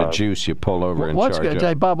run out of juice, you pull over and charge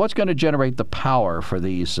up. Bob, what's going to generate the power for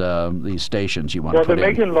these stations you want to put in? Well, they're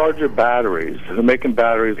making larger batteries. They're making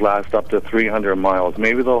batteries last up to 300 miles.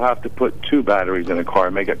 Maybe they'll have to put 2 batteries in a car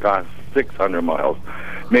and make it last 600 miles.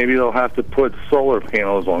 Maybe they'll have to put solar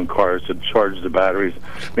panels on cars to charge the batteries.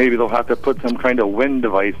 Maybe they'll have to put some kind of wind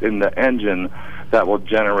device in the engine that will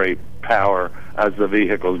generate power as the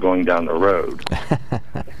vehicle is going down the road.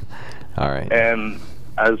 All right. And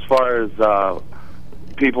as far as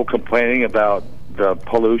people complaining about the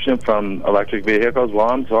pollution from electric vehicles, well,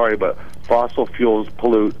 I'm sorry, but fossil fuels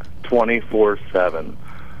pollute 24/7.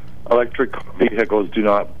 Electric vehicles do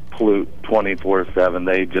not pollute 24/7.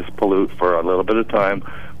 They just pollute for a little bit of time,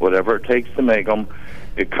 whatever it takes to make them.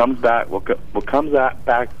 It comes back. What comes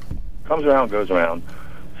around goes around.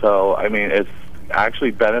 So, I mean, it's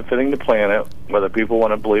actually benefiting the planet, whether people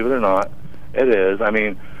want to believe it or not. It is. I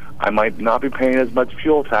mean, I might not be paying as much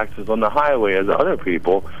fuel taxes on the highway as other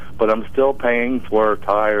people, but I'm still paying for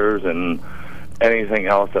tires and anything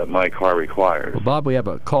else that my car requires. Well, Bob, we have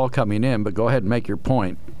a call coming in, but go ahead and make your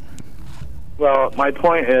point. Well, my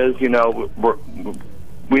point is, we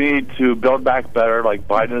need to build back better, like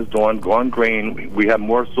Biden is doing, going green. We have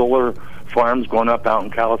more solar farms going up out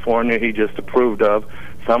in California. He just approved of.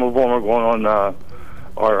 Some of them are going on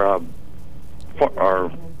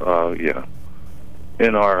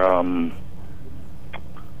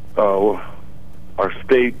our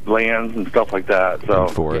state lands and stuff like that. So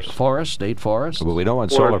state forests. Well, we don't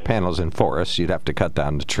want solar panels in forests. You'd have to cut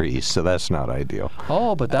down the trees, so that's not ideal.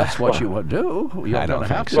 Oh, but that's what you would do. I don't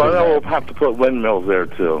think so. Well, we'll have to put windmills there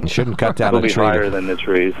too. You shouldn't cut down a tree. It'll be higher than the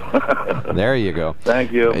trees. There you go.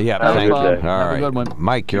 Thank you. Yeah, thank you. All right. Have a good one.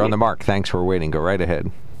 Mike, you're on the mark. Thanks for waiting. Go right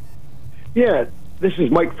ahead. Yeah, this is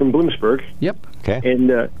Mike from Bloomsburg. Yep. Okay.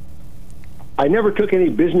 And I never took any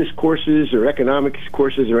business courses or economics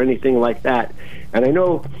courses or anything like that. And I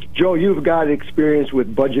know, Joe, you've got experience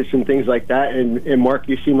with budgets and things like that. And Mark,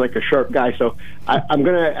 you seem like a sharp guy. So I'm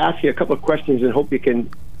going to ask you a couple of questions and hope you can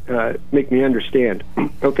make me understand.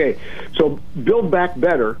 Okay, so Build Back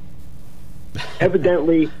Better,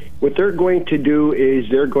 evidently what they're going to do is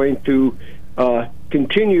they're going to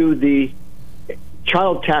continue the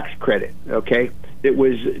child tax credit, okay? It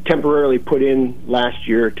was temporarily put in last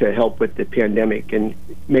year to help with the pandemic and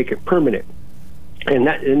make it permanent. And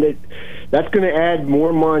that's going to add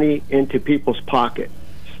more money into people's pockets,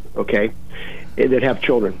 okay, that have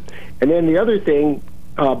children. And then the other thing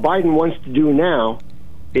Biden wants to do now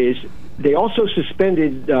is they also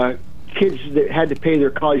suspended kids that had to pay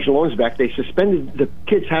their college loans back. They suspended the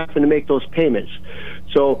kids having to make those payments.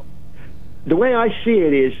 So the way I see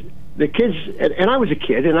it is, the kids, and I was a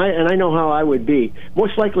kid, and I know how I would be.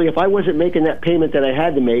 Most likely, if I wasn't making that payment that I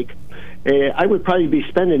had to make, I would probably be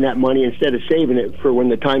spending that money instead of saving it for when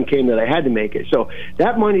the time came that I had to make it. So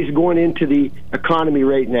that money's going into the economy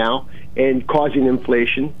right now and causing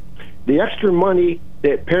inflation. The extra money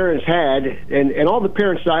that parents had, and all the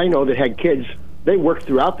parents that I know that had kids, they worked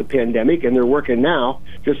throughout the pandemic, and they're working now,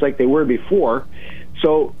 just like they were before.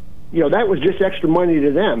 So that was just extra money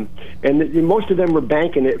to them. And most of them were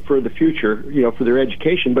banking it for the future, for their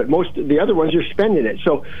education, but most of the other ones are spending it.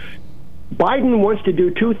 So Biden wants to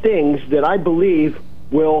do two things that I believe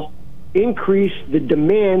will increase the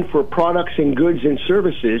demand for products and goods and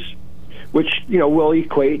services, which, will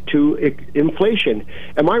equate to inflation.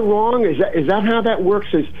 Am I wrong? Is that how that works?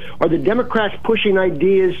 Are the Democrats pushing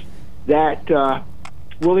ideas that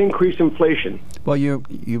will increase inflation. Well, you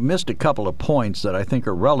missed a couple of points that I think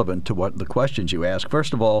are relevant to what the questions you ask.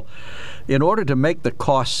 First of all, in order to make the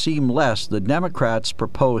cost seem less, the Democrats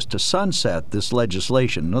proposed to sunset this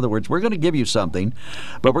legislation. In other words, we're going to give you something,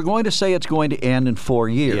 but we're going to say it's going to end in 4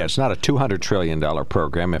 years. Yeah, it's not a $200 trillion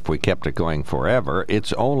program if we kept it going forever.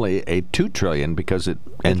 It's only a $2 trillion because it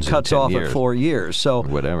ends in 10 years. It cuts off at 4 years. So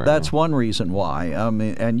whatever. That's one reason why.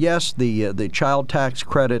 And yes, the child tax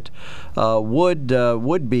credit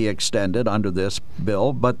would be extended under this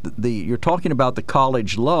bill, but you're talking about the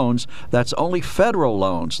college loans. That's only federal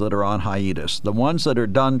loans that are on hiatus. The ones that are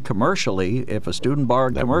done commercially, if a student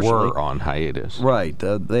borrowed commercially, were on hiatus. Right.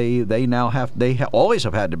 They now always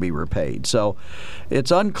have had to be repaid. So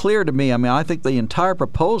it's unclear to me. I mean, I think the entire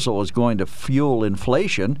proposal is going to fuel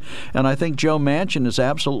inflation, and I think Joe Manchin is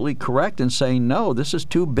absolutely correct in saying, no, this is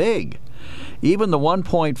too big. Even the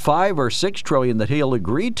 1.5 or 6 trillion that he'll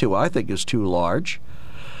agree to, I think, is too large.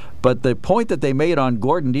 But the point that they made on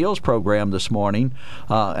Gordon Deal's program this morning,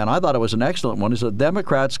 and I thought it was an excellent one, is that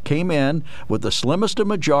Democrats came in with the slimmest of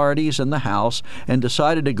majorities in the House and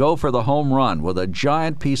decided to go for the home run with a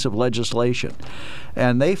giant piece of legislation.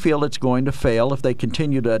 And they feel it's going to fail if they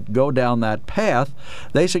continue to go down that path.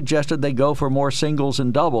 They suggested they go for more singles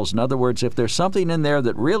and doubles. In other words, if there's something in there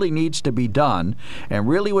that really needs to be done and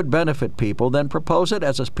really would benefit people, then propose it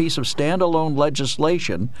as a piece of standalone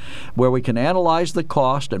legislation where we can analyze the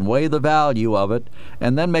cost and weigh the value of it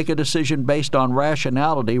and then make a decision based on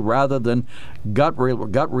rationality rather than gut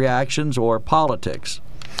reactions or politics.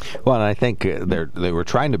 Well, and I think they were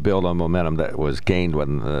trying to build on momentum that was gained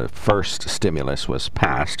when the first stimulus was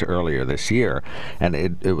passed earlier this year, and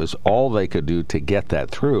it was all they could do to get that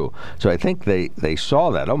through. So I think they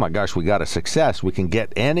saw that, oh my gosh, we got a success. We can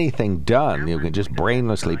get anything done. You can just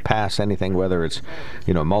brainlessly pass anything, whether it's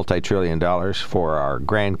multi-trillion dollars for our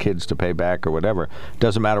grandkids to pay back or whatever.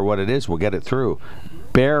 Doesn't matter what it is, we'll get it through.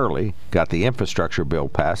 Barely got the infrastructure bill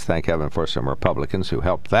passed. Thank heaven for some Republicans who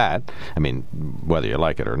helped that. I mean, whether you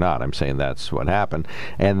like it or not, I'm saying that's what happened.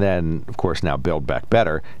 And then, of course, now Build Back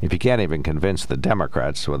Better. If you can't even convince the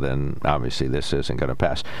Democrats, well, then obviously this isn't going to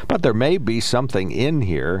pass. But there may be something in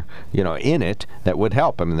here, in it that would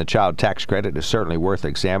help. I mean, the child tax credit is certainly worth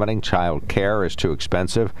examining. Child care is too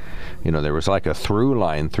expensive. There was like a through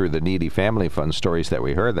line through the Needy Family Fund stories that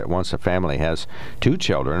we heard that once a family has 2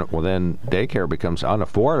 children, well, then daycare becomes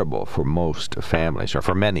unaffordable for most families, or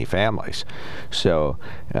for many families. So,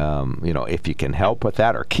 if you can help with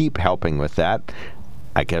that or keep helping with that,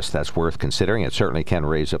 I guess that's worth considering. It certainly can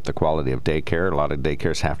raise up the quality of daycare. A lot of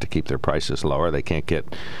daycares have to keep their prices lower. They can't get,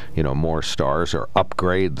 more stars or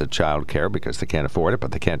upgrade the child care because they can't afford it,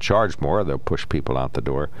 but they can't charge more. They'll push people out the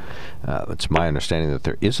door. It's my understanding that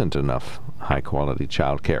there isn't enough high-quality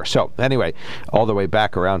child care. So, anyway, all the way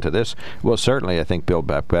back around to this, well, certainly I think Build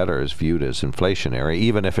Back Better is viewed as inflationary.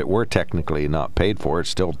 Even if it were technically not paid for, it's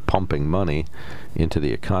still pumping money into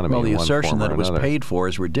the economy. Well, the assertion that it was paid for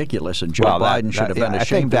is ridiculous, and Joe Biden should have been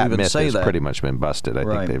ashamed to even say that. Myth has pretty much been busted.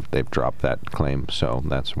 I think they've dropped that claim, so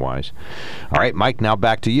that's wise. All right, Mike, now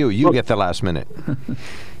back to you. You get the last minute.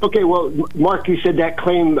 Okay, well, Mark, you said that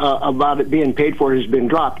claim about it being paid for has been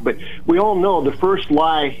dropped, but we all know the first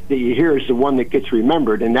lie that you hear is the one that gets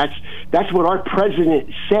remembered, and that's what our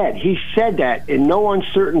president said. He said that in no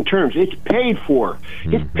uncertain terms. It's paid for.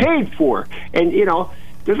 It's paid for. And,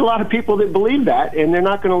 there's a lot of people that believe that, and they're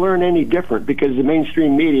not going to learn any different because the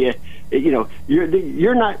mainstream media,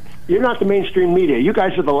 you're not the mainstream media. You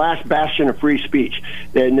guys are the last bastion of free speech.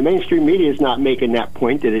 And the mainstream media is not making that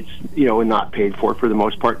point that it's, not paid for the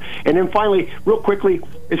most part. And then finally, real quickly,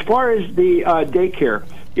 as far as the daycare,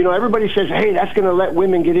 everybody says, hey, that's going to let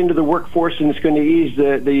women get into the workforce and it's going to ease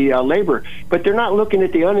the labor. But they're not looking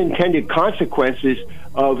at the unintended consequences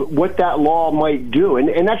of what that law might do.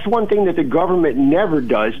 And that's one thing that the government never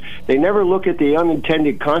does. They never look at the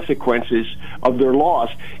unintended consequences of their laws.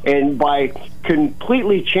 And by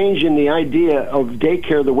completely changing the idea of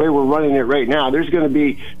daycare the way we're running it right now, there's going to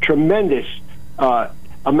be tremendous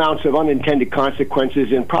amounts of unintended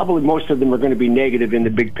consequences, and probably most of them are going to be negative in the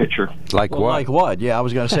big picture. Like what? Like what? Yeah, I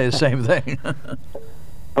was going to say the same thing.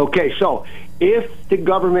 Okay, so if the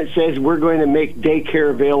government says we're going to make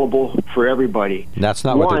daycare available for everybody... That's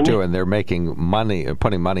not what they're doing. They're making money,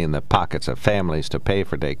 putting money in the pockets of families to pay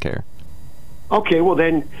for daycare. Okay, well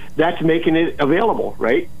then that's making it available,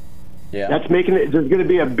 right? Yeah. That's making it... There's going to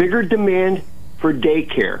be a bigger demand for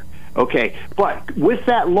daycare. Okay, but with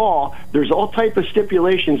that law, there's all type of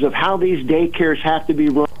stipulations of how these daycares have to be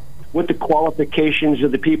run, what the qualifications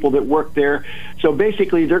of the people that work there. So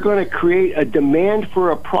basically, they're going to create a demand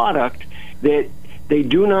for a product that they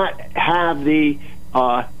do not have the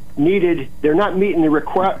they're not meeting the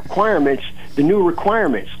requirements, the new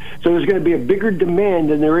requirements. So there's going to be a bigger demand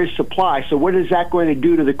than there is supply. So what is that going to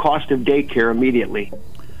do to the cost of daycare immediately?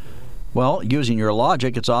 Well, using your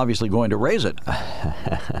logic, it's obviously going to raise it.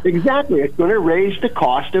 Exactly. It's going to raise the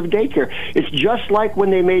cost of daycare. It's just like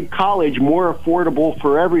when they made college more affordable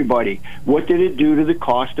for everybody. What did it do to the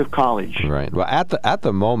cost of college? Right. Well, at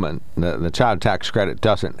the moment, the child tax credit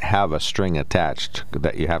doesn't have a string attached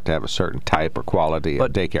that you have to have a certain type or quality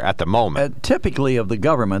of daycare at the moment. Typically of the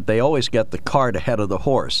government, they always get the cart ahead of the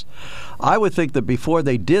horse. I would think that before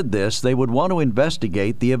they did this, they would want to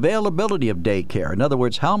investigate the availability of daycare. In other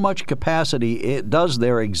words, how much capacity does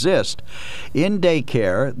there exist in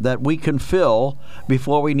daycare that we can fill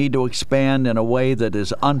before we need to expand in a way that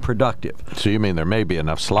is unproductive. So you mean there may be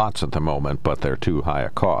enough slots at the moment, but they're too high a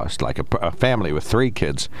cost? Like a family with 3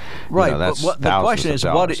 kids, right? That's but the question is,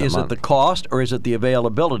 what is it? The cost or is it the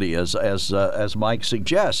availability? As Mike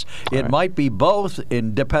suggests, it might be both,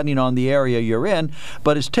 depending on the area you're in.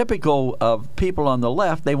 But it's typical of people on the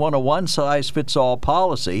left. They want a one-size-fits-all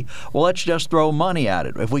policy. Well, let's just throw money at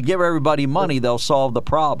it. If we give everybody money, they'll solve the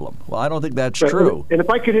problem. Well, I don't think that's true. And if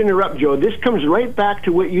I could interrupt, Joe, this comes right back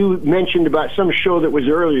to what you mentioned about some show that was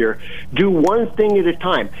earlier. Do one thing at a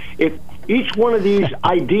time. If each one of these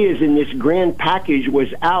ideas in this grand package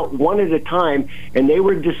was out one at a time, and they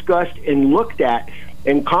were discussed and looked at,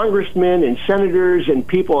 and congressmen and senators and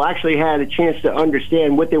people actually had a chance to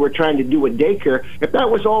understand what they were trying to do with daycare, if that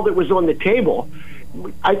was all that was on the table,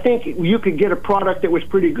 I think you could get a product that was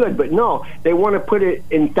pretty good. But no, they want to put it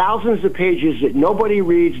in thousands of pages that nobody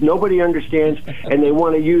reads, nobody understands, and they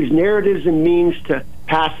want to use narratives and means to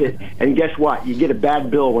pass it. And guess what? You get a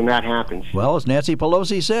bad bill when that happens. Well, as Nancy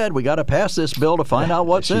Pelosi said, we got to pass this bill to find out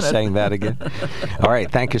what's in it. She's saying that again. All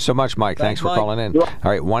right. Thank you so much, Mike. Thanks for calling in. All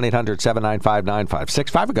right.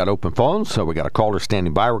 1-800-795-9565. We got open phones, so we got a caller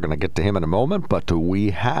standing by. We're going to get to him in a moment, but we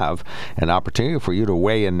have an opportunity for you to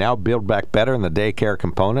weigh in now. Build Back Better and the daycare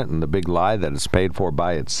component and the big lie that it's paid for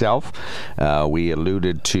by itself. We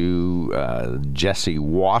alluded to Jesse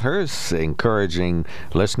Waters encouraging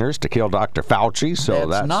listeners to kill Dr. Fauci. So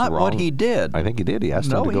that's not wrong. What he did. I think he did. He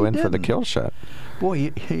asked him to go in for the kill shot.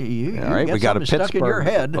 Boy, you all right, we got a stuck in your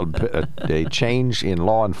head. a change in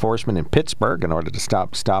law enforcement in Pittsburgh in order to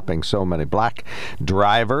stop stopping so many black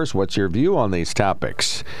drivers. What's your view on these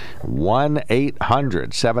topics?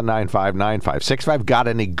 1-800-795-9565. Got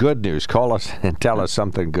any good news? Call us and tell us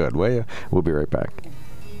something good, will you? We'll be right back.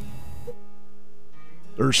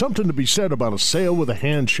 There's something to be said about a sale with a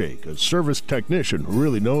handshake, a service technician who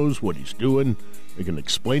really knows what he's doing. They can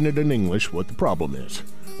explain it in English what the problem is.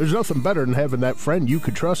 There's nothing better than having that friend you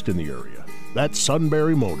could trust in the area. That's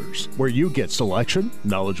Sunbury Motors, where you get selection,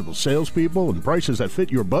 knowledgeable salespeople, and prices that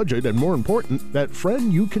fit your budget, and more important, that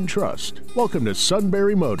friend you can trust. Welcome to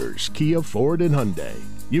Sunbury Motors, Kia, Ford, and Hyundai.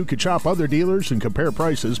 You could shop other dealers and compare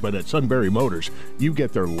prices, but at Sunbury Motors, you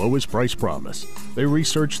get their lowest price promise. They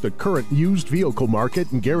research the current used vehicle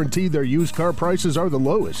market and guarantee their used car prices are the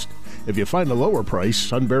lowest. If you find a lower price,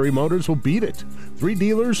 Sunbury Motors will beat it. 3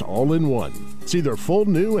 dealers all in one. See their full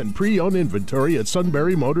new and pre-owned inventory at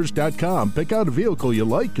sunburymotors.com. Pick out a vehicle you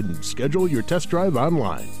like and schedule your test drive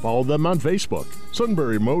online. Follow them on Facebook.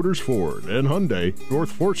 Sunbury Motors Ford and Hyundai,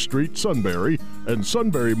 North 4th Street, Sunbury, and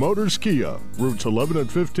Sunbury Motors Kia, routes 11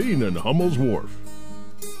 and 15 in Hummel's Wharf.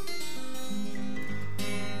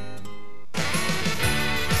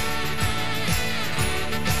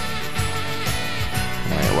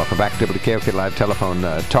 Welcome back to the KOK Live Telephone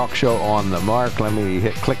Talk Show on the Mark. Let me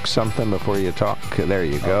click something before you talk. There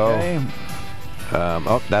you go. Okay.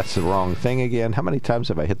 Oh, that's the wrong thing again. How many times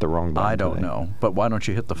have I hit the wrong button? I don't know. But why don't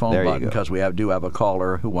you hit the phone button? Because we do have a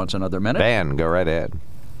caller who wants another minute. Ben, go right ahead.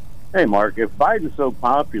 Hey, Mark, if Biden's so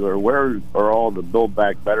popular, where are all the Build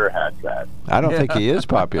Back Better hats at? I don't think he is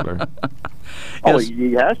popular. Oh,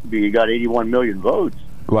 he has to be. He got 81 million votes.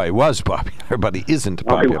 Well, he was popular, but he isn't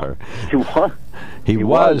popular. He was? He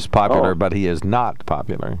was popular, but he is not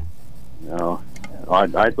popular. No.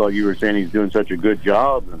 I thought you were saying he's doing such a good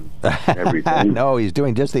job and everything. No, he's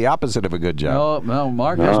doing just the opposite of a good job. No,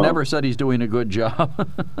 Mark has never said he's doing a good job.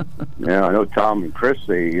 Yeah, I know Tom and Chris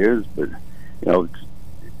say he is, but,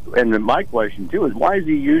 and then my question, too, is why is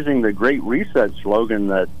he using the Great Reset slogan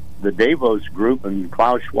that the Davos Group and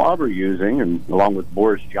Klaus Schwab are using, and along with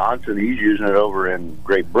Boris Johnson, he's using it over in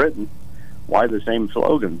Great Britain? Why the same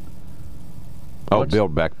slogan? Oh,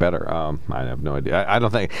 Build Back Better. I have no idea. I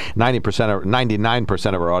don't think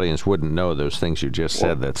 99% of our audience wouldn't know those things you just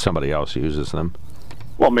said, that somebody else uses them.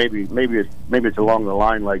 Well, maybe it's along the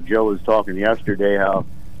line like Joe was talking yesterday, how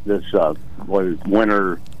this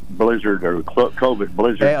winter blizzard or COVID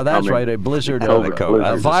blizzard. Yeah, that's coming. right, a blizzard. COVID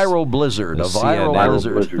A viral blizzard. A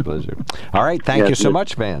viral blizzard. All right, thank you so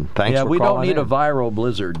much, Van. Thanks for calling. Yeah, we don't need in. a viral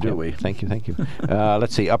blizzard, do we? Thank you.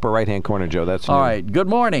 Let's see, upper right-hand corner, Joe. That's all right. Good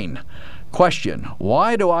morning. Question: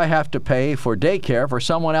 why do I have to pay for daycare for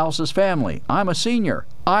someone else's family? I'm a senior.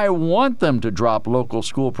 I want them to drop local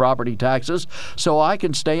school property taxes so I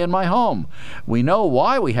can stay in my home. We know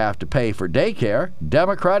why we have to pay for daycare.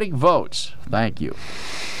 Democratic votes. Thank you.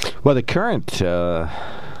 Well, the current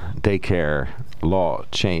daycare law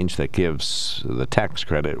change that gives the tax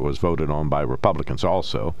credit was voted on by Republicans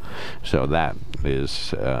also. So that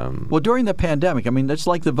is... well, during the pandemic, I mean, it's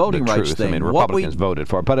like the voting rights thing. I mean, Republicans voted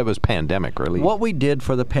for it, but it was pandemic relief. What we did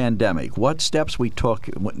for the pandemic, what steps we took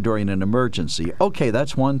during an emergency, okay,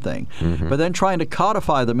 that's one thing. Mm-hmm. But then trying to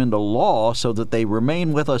codify them into law so that they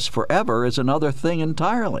remain with us forever is another thing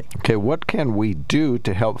entirely. Okay, what can we do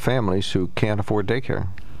to help families who can't afford daycare?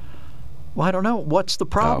 Well, I don't know. What's the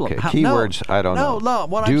problem? Okay, keywords, I don't know. No,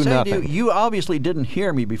 what do I'm saying nothing. to you obviously didn't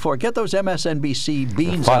hear me before. Get those MSNBC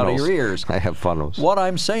beans out of your ears. I have funnels. What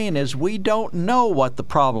I'm saying is we don't know what the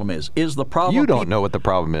problem is. Is the problem... You don't know what the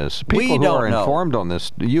problem is. People who are informed on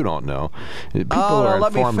this, you don't know. People who are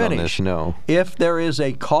informed on this know. If there is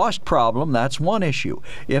a cost problem, that's one issue.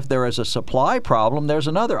 If there is a supply problem, there's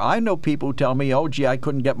another. I know people who tell me, oh, gee, I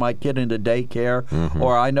couldn't get my kid into daycare,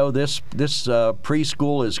 or I know this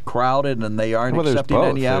preschool is crowded and they aren't accepting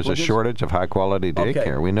any applicants. There's a shortage of high-quality daycare.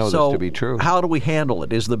 Okay. We know this to be true. How do we handle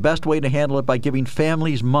it? Is the best way to handle it by giving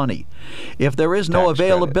families money? If there is no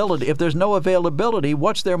availability, if there's no availability,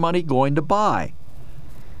 what's their money going to buy?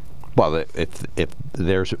 Well, if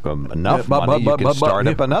there's enough money, you can start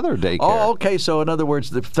up another daycare. Oh, okay. So, in other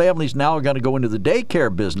words, the families now are going to go into the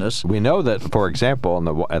daycare business. We know that, for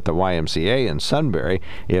example, at the YMCA in Sunbury,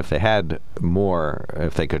 if they had more,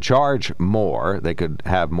 if they could charge more, they could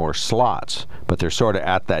have more slots. But they're sort of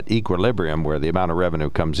at that equilibrium where the amount of revenue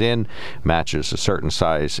comes in matches a certain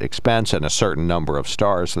size expense and a certain number of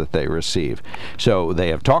stars that they receive. So they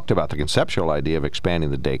have talked about the conceptual idea of expanding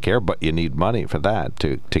the daycare, but you need money for that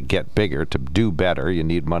to get bigger, to do better. You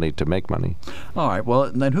need money to make money. All right. Well,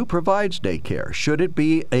 and then who provides daycare? Should it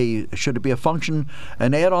be a function,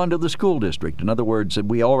 an add-on to the school district? In other words,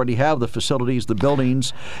 we already have the facilities, the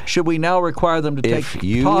buildings. Should we now require them to take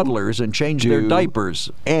toddlers and change their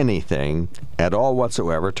diapers? Anything at all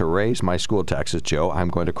whatsoever to raise my school taxes, Joe, I'm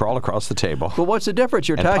going to crawl across the table. But what's the difference?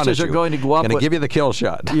 Your taxes are going to go up. I'm going to give you the kill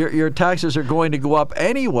shot. Your taxes are going to go up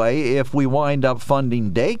anyway if we wind up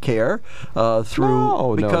funding daycare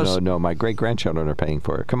through. No. My great-grandchildren are paying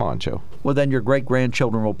for it. Come on, Joe. Well, then your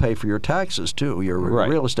great-grandchildren will pay for your taxes, too, your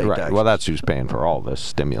real estate taxes. Well, that's who's paying for all this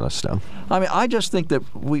stimulus stuff. I mean, I just think that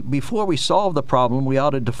before we solve the problem, we ought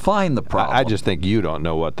to define the problem. I just think you don't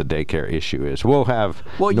know what the daycare issue is. We'll have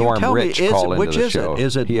Norm Rich call into the show.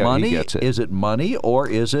 Is it money? Is it money, or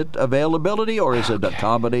is it availability, or is it a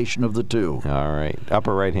combination of the two? All right.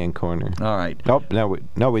 Upper right-hand corner. All right. Oh,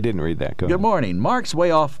 no, we didn't read that. Go ahead. Good morning. Mark's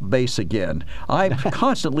way off base again. I'm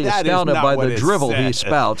constantly astounded by the drivel he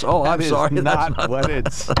spouts. Oh, I'm sorry. That's not what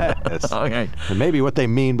it says. Okay. It may be what they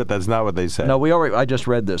mean, but that's not what they said. No, I just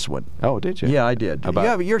read this one. Oh, did you? Yeah, I did.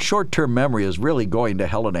 Your short-term memory is really going to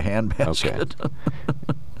hell in a handbasket.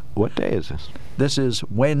 Okay. What day is this? This is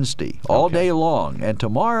Wednesday, all day long, and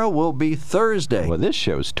tomorrow will be Thursday. Well, this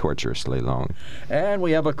show's torturously long. And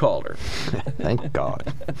we have a caller. Thank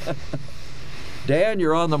God. Dan,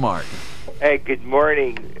 you're on the mark. Hey, good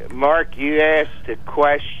morning. Mark, you asked a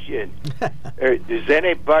question. Does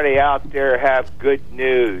anybody out there have good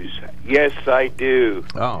news? Yes, I do.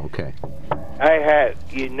 Oh, okay.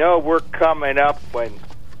 We're coming up when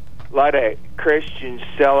a lot of Christians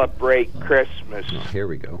celebrate Christmas. Oh, here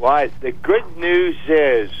we go. Why? The good news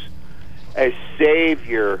is a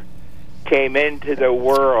Savior came into the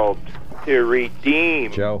world to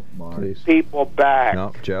redeem people back.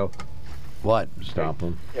 No, Joe. What? Stop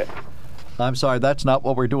him. Yeah. I'm sorry, that's not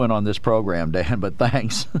what we're doing on this program, Dan, but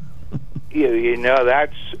thanks.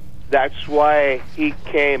 That's why he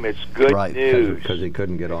came. It's good news. Because he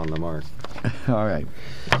couldn't get on the mark. All right.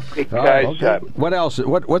 Because what else?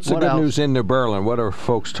 What's the good news in New Berlin? What are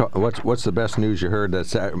folks? What's the best news you heard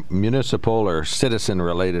that's municipal or citizen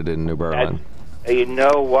related in New Berlin? You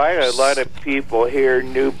know what? A lot of people here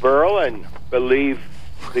in New Berlin believe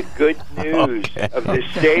the good news of the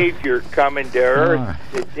Savior coming to earth.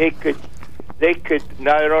 That they could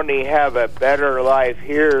not only have a better life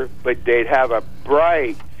here, but they'd have a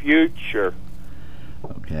bright future.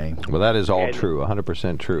 Okay. Well, that is all true,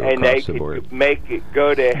 100% true and across the board. And they could make it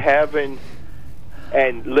go to heaven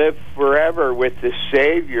and live forever with the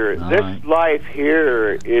Savior. All This right. life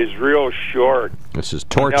here is real short. This is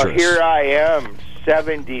torturous. Now, here I am,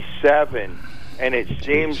 77, and it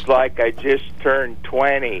seems like I just turned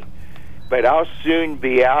 20. But I'll soon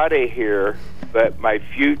be out of here, but my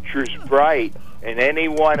future's bright. And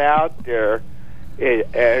anyone out there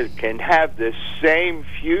can have the same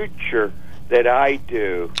future that I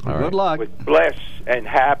do. All right. Good luck. With bliss and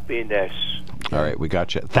happiness. All right, we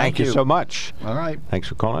got you. Thank you so much. All right. Thanks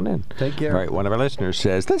for calling in. Take care. All right, one of our listeners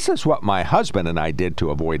says, this is what my husband and I did to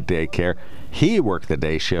avoid daycare. He worked the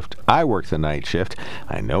day shift. I worked the night shift.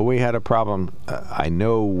 I know we had a problem. I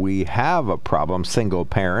know we have a problem. Single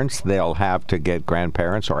parents, they'll have to get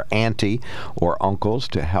grandparents or auntie or uncles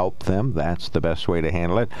to help them. That's the best way to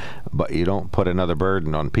handle it. But you don't put another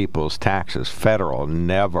burden on people's taxes. Federal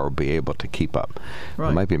never be able to keep up. Right.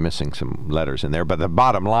 I might be missing some letters in there, but the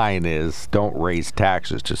bottom line is don't raise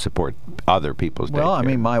taxes to support other people's daycare. Well, I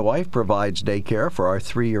mean, my wife provides daycare for our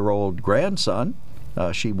 3-year-old grandson.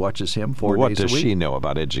 She watches him 4 days a week. What does she know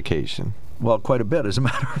about education? Well, quite a bit, as a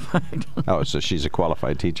matter of fact. Oh, so she's a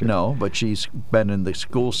qualified teacher? No, but she's been in the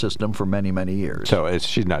school system for many, many years. So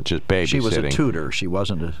she's not just babysitting. She was a tutor. She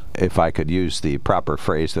wasn't a... If I could use the proper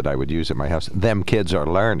phrase that I would use at my house, them kids are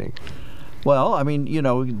learning. Well, I mean, you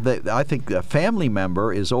know, I think a family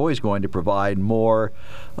member is always going to provide more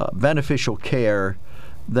beneficial care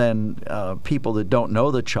than people that don't know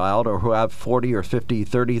the child or who have 40 or 50,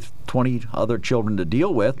 30, 20 other children to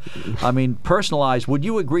deal with. I mean, personalized, would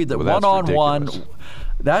you agree that one-on-one...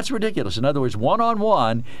 That's ridiculous. In other words,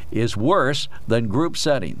 one-on-one is worse than group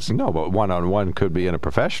settings. No, but one-on-one could be in a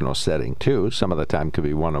professional setting, too. Some of the time could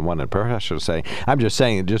be one-on-one in a professional setting. I'm just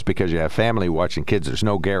saying, just because you have family watching kids, there's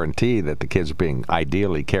no guarantee that the kids are being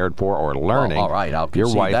ideally cared for or learning. Well, all right, I'll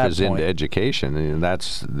concede Your wife that is point. into education, and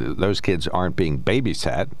those kids aren't being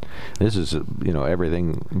babysat. This is,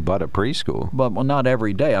 everything but a preschool. But well, not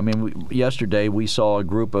every day. I mean, yesterday we saw a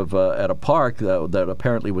group of at a park that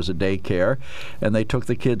apparently was a daycare, and they took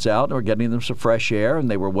the kids out and were getting them some fresh air,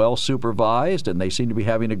 and they were well supervised, and they seemed to be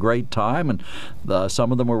having a great time, and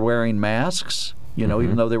some of them were wearing masks,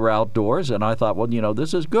 even though they were outdoors, and I thought, well,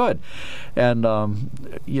 this is good. And,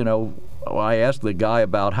 I asked the guy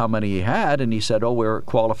about how many he had, and he said, we're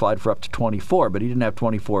qualified for up to 24, but he didn't have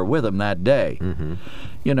 24 with him that day.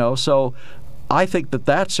 So I think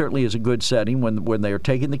that certainly is a good setting when they're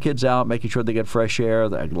taking the kids out, making sure they get fresh air,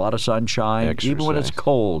 a lot of sunshine, even when it's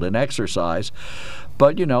cold, and exercise.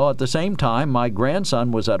 But, at the same time, my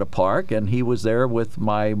grandson was at a park, and he was there with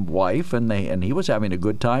my wife, and he was having a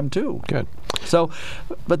good time, too. Good. So,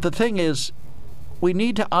 but the thing is, we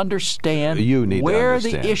need to understand where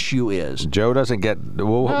the issue is. Joe doesn't get...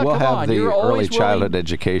 We'll have the early childhood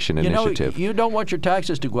education initiative. You don't want your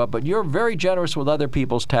taxes to go up, but you're very generous with other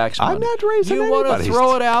people's tax money. I'm not raising You want to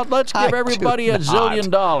throw it out? Let's give everybody $1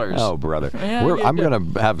 zillion. Oh, brother. Yeah, I'm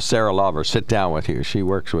going to have Sarah Lawver sit down with you. She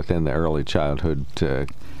works within the early childhood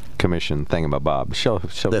commission thingamabob. She'll the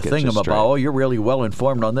get thingamabob. you Oh, you're really well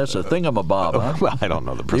informed on this. A thingamabob, huh? Well, I don't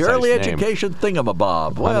know the precise The early name. education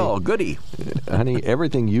thingamabob. Well, goody. Honey,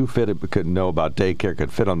 everything you could know about daycare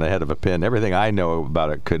could fit on the head of a pin. Everything I know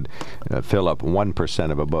about it could fill up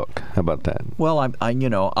 1% of a book. How about that? Well,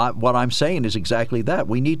 what I'm saying is exactly that.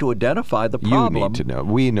 We need to identify the problem. You need to know.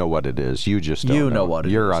 We know what it is. You just don't know. You know what it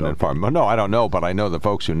is. You're uninformed. Okay. Well, no, I don't know, but I know the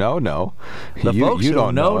folks who know. The folks who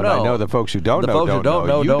don't know. know. And I know the folks who don't know. Folks who don't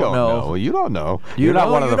know, You don't know. You don't know. You're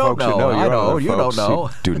not one of the folks who know. I know. You don't know.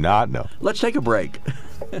 Do not know. Let's take a break.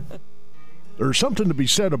 There's something to be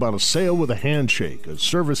said about a sale with a handshake, a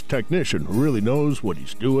service technician who really knows what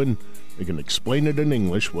he's doing. They can explain it in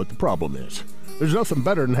English what the problem is. There's nothing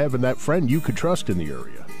better than having that friend you could trust in the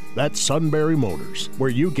area. That's Sunbury Motors, where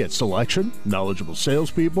you get selection, knowledgeable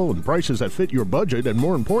salespeople, and prices that fit your budget, and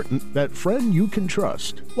more important, that friend you can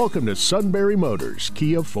trust. Welcome to Sunbury Motors,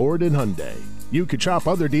 Kia, Ford, and Hyundai. You could shop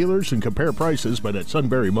other dealers and compare prices, but at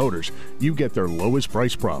Sunbury Motors, you get their lowest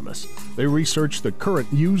price promise. They research the current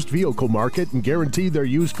used vehicle market and guarantee their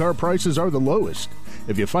used car prices are the lowest.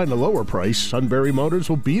 If you find a lower price, Sunbury Motors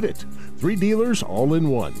will beat it. 3 dealers all in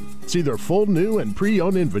one. See their full new and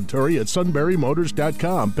pre-owned inventory at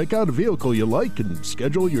sunburymotors.com. Pick out a vehicle you like and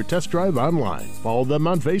schedule your test drive online. Follow them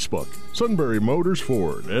on Facebook. Sunbury Motors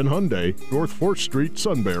Ford and Hyundai, North 4th Street,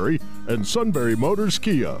 Sunbury, and Sunbury Motors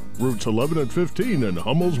Kia, routes 11 and 15 in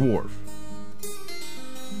Hummel's Wharf.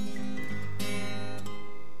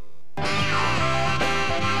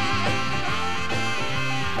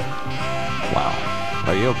 Wow.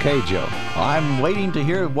 Are you okay, Joe? I'm waiting to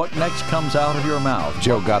hear what next comes out of your mouth.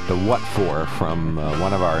 Joe got the what for from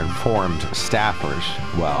one of our informed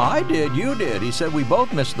staffers. Well, I did. You did. He said we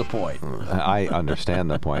both missed the point. I understand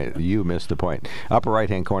the point. You missed the point. Upper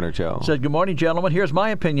right-hand corner, Joe. Said, good morning, gentlemen. Here's my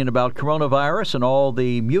opinion about coronavirus and all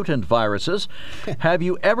the mutant viruses. Have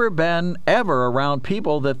you ever been around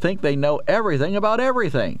people that think they know everything about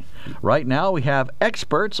everything? Right now we have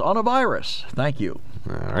experts on a virus. Thank you.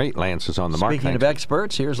 All right, Lance is on the mark. Speaking of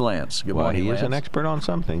experts, here's Lance. Good morning, he Lance. is an expert on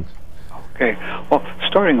some things. Okay. Well,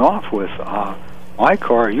 starting off with my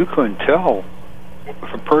car, you couldn't tell if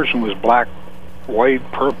a person was black, white,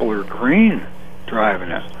 purple, or green driving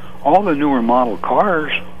it. All the newer model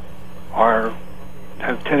cars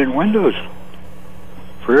have tinted windows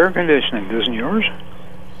for air conditioning. Doesn't yours?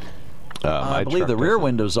 I believe the rear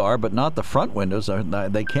windows are, but not the front windows.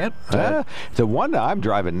 They can't. The one that I'm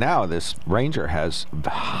driving now, this Ranger, has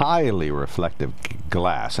highly reflective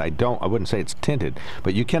glass. I wouldn't say it's tinted,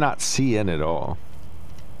 but you cannot see in at all.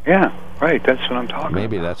 Yeah, right. That's what I'm talking about.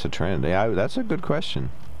 Maybe that's a trend. Yeah, that's a good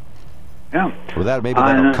question. Yeah. Well,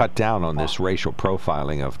 that'll cut down on this racial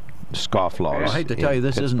profiling of scofflaws. I hate to tell you,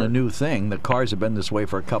 this isn't a new thing. The cars have been this way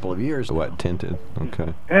for a couple of years now. What, tinted?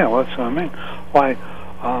 Okay. Yeah, well, that's what I mean. Why?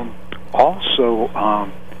 Also,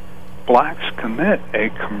 blacks commit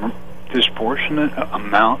a disproportionate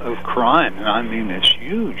amount of crime, and I mean it's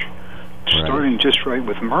huge, starting just right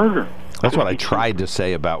with murder. That's what I tried to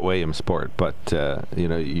say about Williamsport, but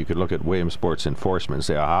you could look at Williamsport's enforcement and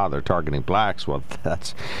say, aha, they're targeting blacks. Well,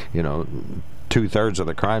 that's, 2/3 of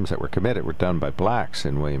the crimes that were committed were done by blacks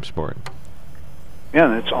in Williamsport. Yeah,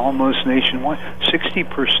 that's almost nationwide.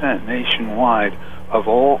 60% nationwide of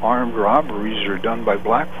all armed robberies are done by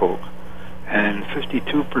black folk, and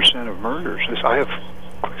 52% of murders. I have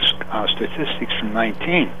statistics from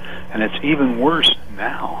 19, and it's even worse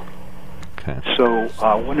now. Okay. So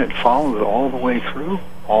when it followed all the way through,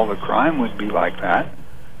 all the crime would be like that.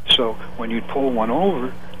 So when you pull one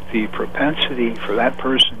over, the propensity for that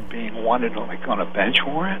person being wanted like on a bench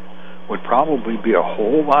warrant would probably be a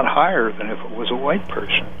whole lot higher than if it was a white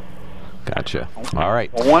person. Gotcha. All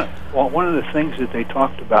right. Well, one of the things that they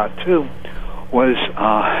talked about, too, was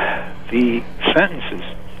the sentences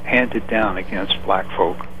handed down against black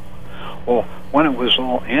folk. Well, when it was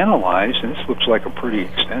all analyzed, and this looks like a pretty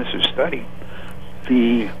extensive study,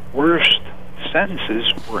 the worst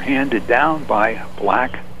sentences were handed down by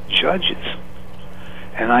black judges.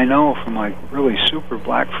 And I know from my really super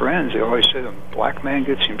black friends, they always say the black man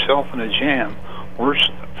gets himself in a jam.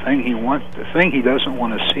 Worst thing the thing he doesn't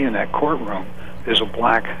want to see in that courtroom is a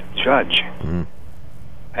black judge. Mm.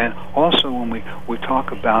 And also when we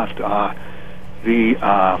talk about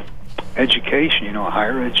the education,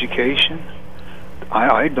 higher education,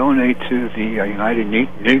 I donate to the United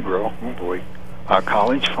Negro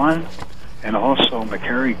College Fund, and also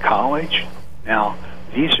McCary College. Now,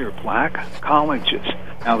 these are black colleges.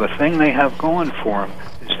 Now, the thing they have going for them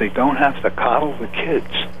is they don't have to coddle the kids.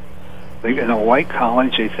 In a white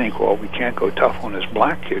college, they think, well, we can't go tough on this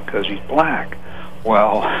black kid because he's black.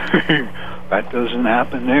 Well, that doesn't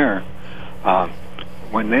happen there.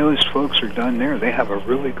 When those folks are done there, they have a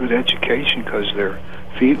really good education because their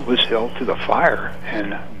feet was held to the fire,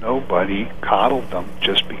 and nobody coddled them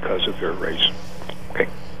just because of their race. Okay.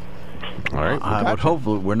 All right. I would hope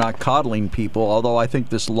we're not coddling people, although I think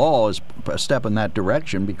this law is a step in that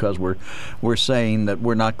direction because we're saying that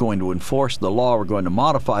we're not going to enforce the law. We're going to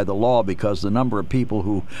modify the law because the number of people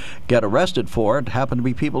who get arrested for it happen to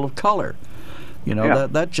be people of color.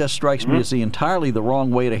 That just strikes me as entirely the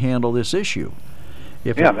wrong way to handle this issue.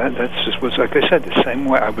 That's just was, like I said, the same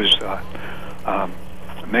way I was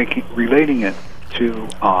relating it to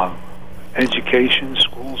education,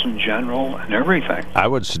 schools in general, and everything. I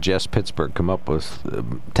would suggest Pittsburgh come up with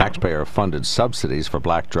taxpayer-funded subsidies for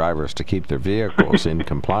black drivers to keep their vehicles in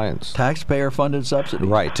compliance. Taxpayer-funded subsidies?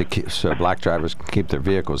 Right, so black drivers can keep their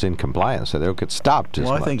vehicles in compliance so they don't get stopped as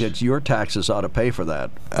much. I think it's your taxes ought to pay for that.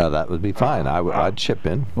 That would be fine. I'd chip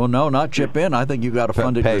in. Well, no, not chip in. I think you got to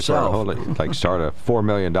fund it yourself. Start a $4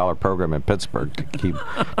 million program in Pittsburgh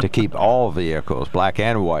to keep all vehicles, black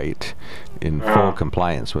and white, in full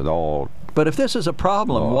compliance with all. But if this is a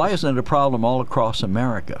problem, why isn't it a problem all across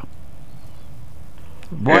America?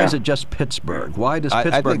 Why is it just Pittsburgh? Why does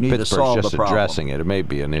Pittsburgh need to solve the problem? I think Pittsburgh's just addressing it. It may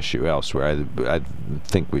be an issue elsewhere. I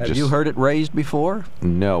think we Have you heard it raised before?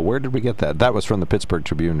 No. Where did we get that? That was from the Pittsburgh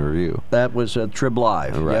Tribune Review. That was Trib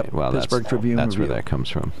Live. Right. Yep. Well, Pittsburgh Tribune That's Review. where that comes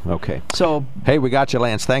from. Okay. So, hey, we got you,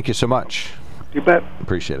 Lance. Thank you so much. You bet.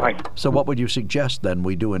 Appreciate it. Bye. So what would you suggest then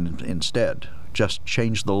we do instead? Just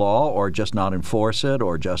change the law, or just not enforce it,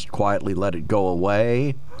 or just quietly let it go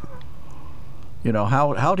away? You know,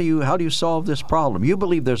 how do you solve this problem? You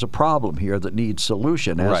believe there's a problem here that needs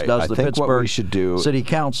solution, as right. does I the think Pittsburgh what we should do City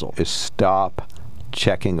Council. Is stop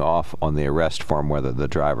checking off on the arrest form whether the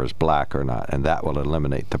driver's black or not, and that will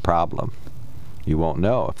eliminate the problem. You won't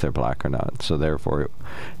know if they're black or not, so therefore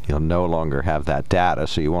you'll no longer have that data,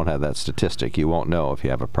 so you won't have that statistic. You won't know if you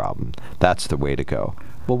have a problem. That's the way to go.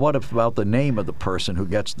 Well, what about the name of the person who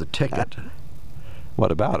gets the ticket?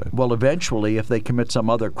 What about it? Well, eventually, if they commit some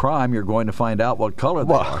other crime, you're going to find out what color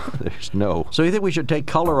they are. There's no... So you think we should take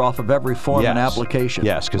color off of every form and application?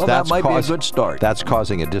 Yes, because that might be a good start. That's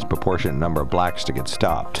causing a disproportionate number of blacks to get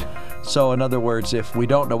stopped. So, in other words, if we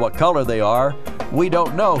don't know what color they are, we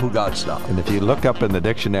don't know who got stopped. And if you look up in the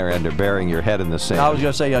dictionary under burying your head in the sand... I was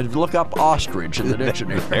going to say, look up ostrich in the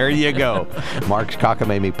dictionary. There you go. Mark's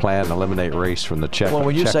cockamamie plan, eliminate race from the check. Well,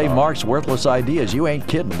 when you say Mark's worthless ideas, you ain't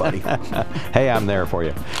kidding, buddy. Hey, I'm there for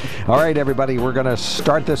you. All right, everybody, we're going to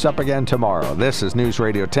start this up again tomorrow. This is News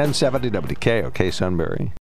Radio 1070 WKOK Sunbury.